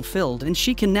been fulfilled and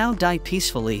she can now die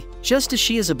peacefully. Just as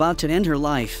she is about to end her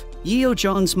life,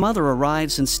 Yeo-jong's mother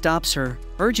arrives and stops her,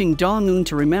 urging Dong-eun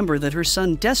to remember that her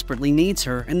son desperately needs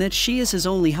her and that she is his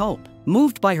only hope.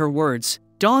 Moved by her words,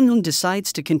 Dong-eun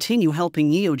decides to continue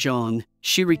helping Yeo-jong.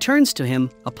 She returns to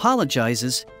him,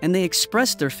 apologizes, and they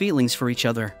express their feelings for each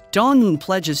other. Dong-eun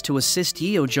pledges to assist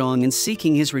Yeo-jong in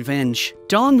seeking his revenge.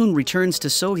 Dong-eun returns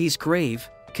to So-hee's grave,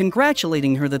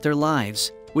 congratulating her that their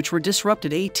lives, which were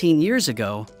disrupted 18 years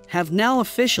ago, have now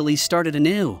officially started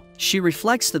anew. She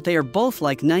reflects that they are both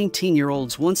like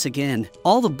 19-year-olds once again.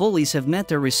 All the bullies have met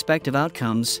their respective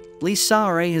outcomes. Lee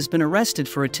Sa-rae has been arrested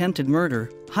for attempted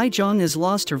murder, Hae-jong has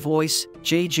lost her voice,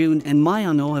 Jae-jun and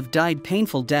Myeon-oh have died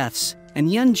painful deaths, and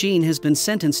Yeon-jin has been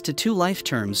sentenced to 2 life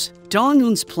terms.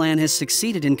 Dong-eun's plan has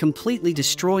succeeded in completely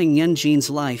destroying Yeon-jin's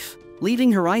life,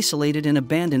 leaving her isolated and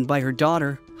abandoned by her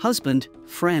daughter, husband,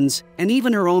 friends, and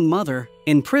even her own mother.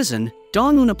 In prison,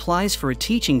 Dong-eun applies for a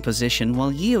teaching position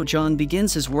while Yeo-jong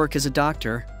begins his work as a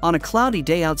doctor. On a cloudy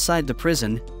day outside the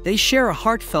prison, they share a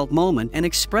heartfelt moment and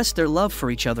express their love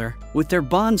for each other. With their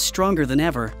bond stronger than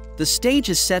ever, the stage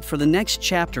is set for the next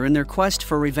chapter in their quest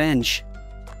for revenge.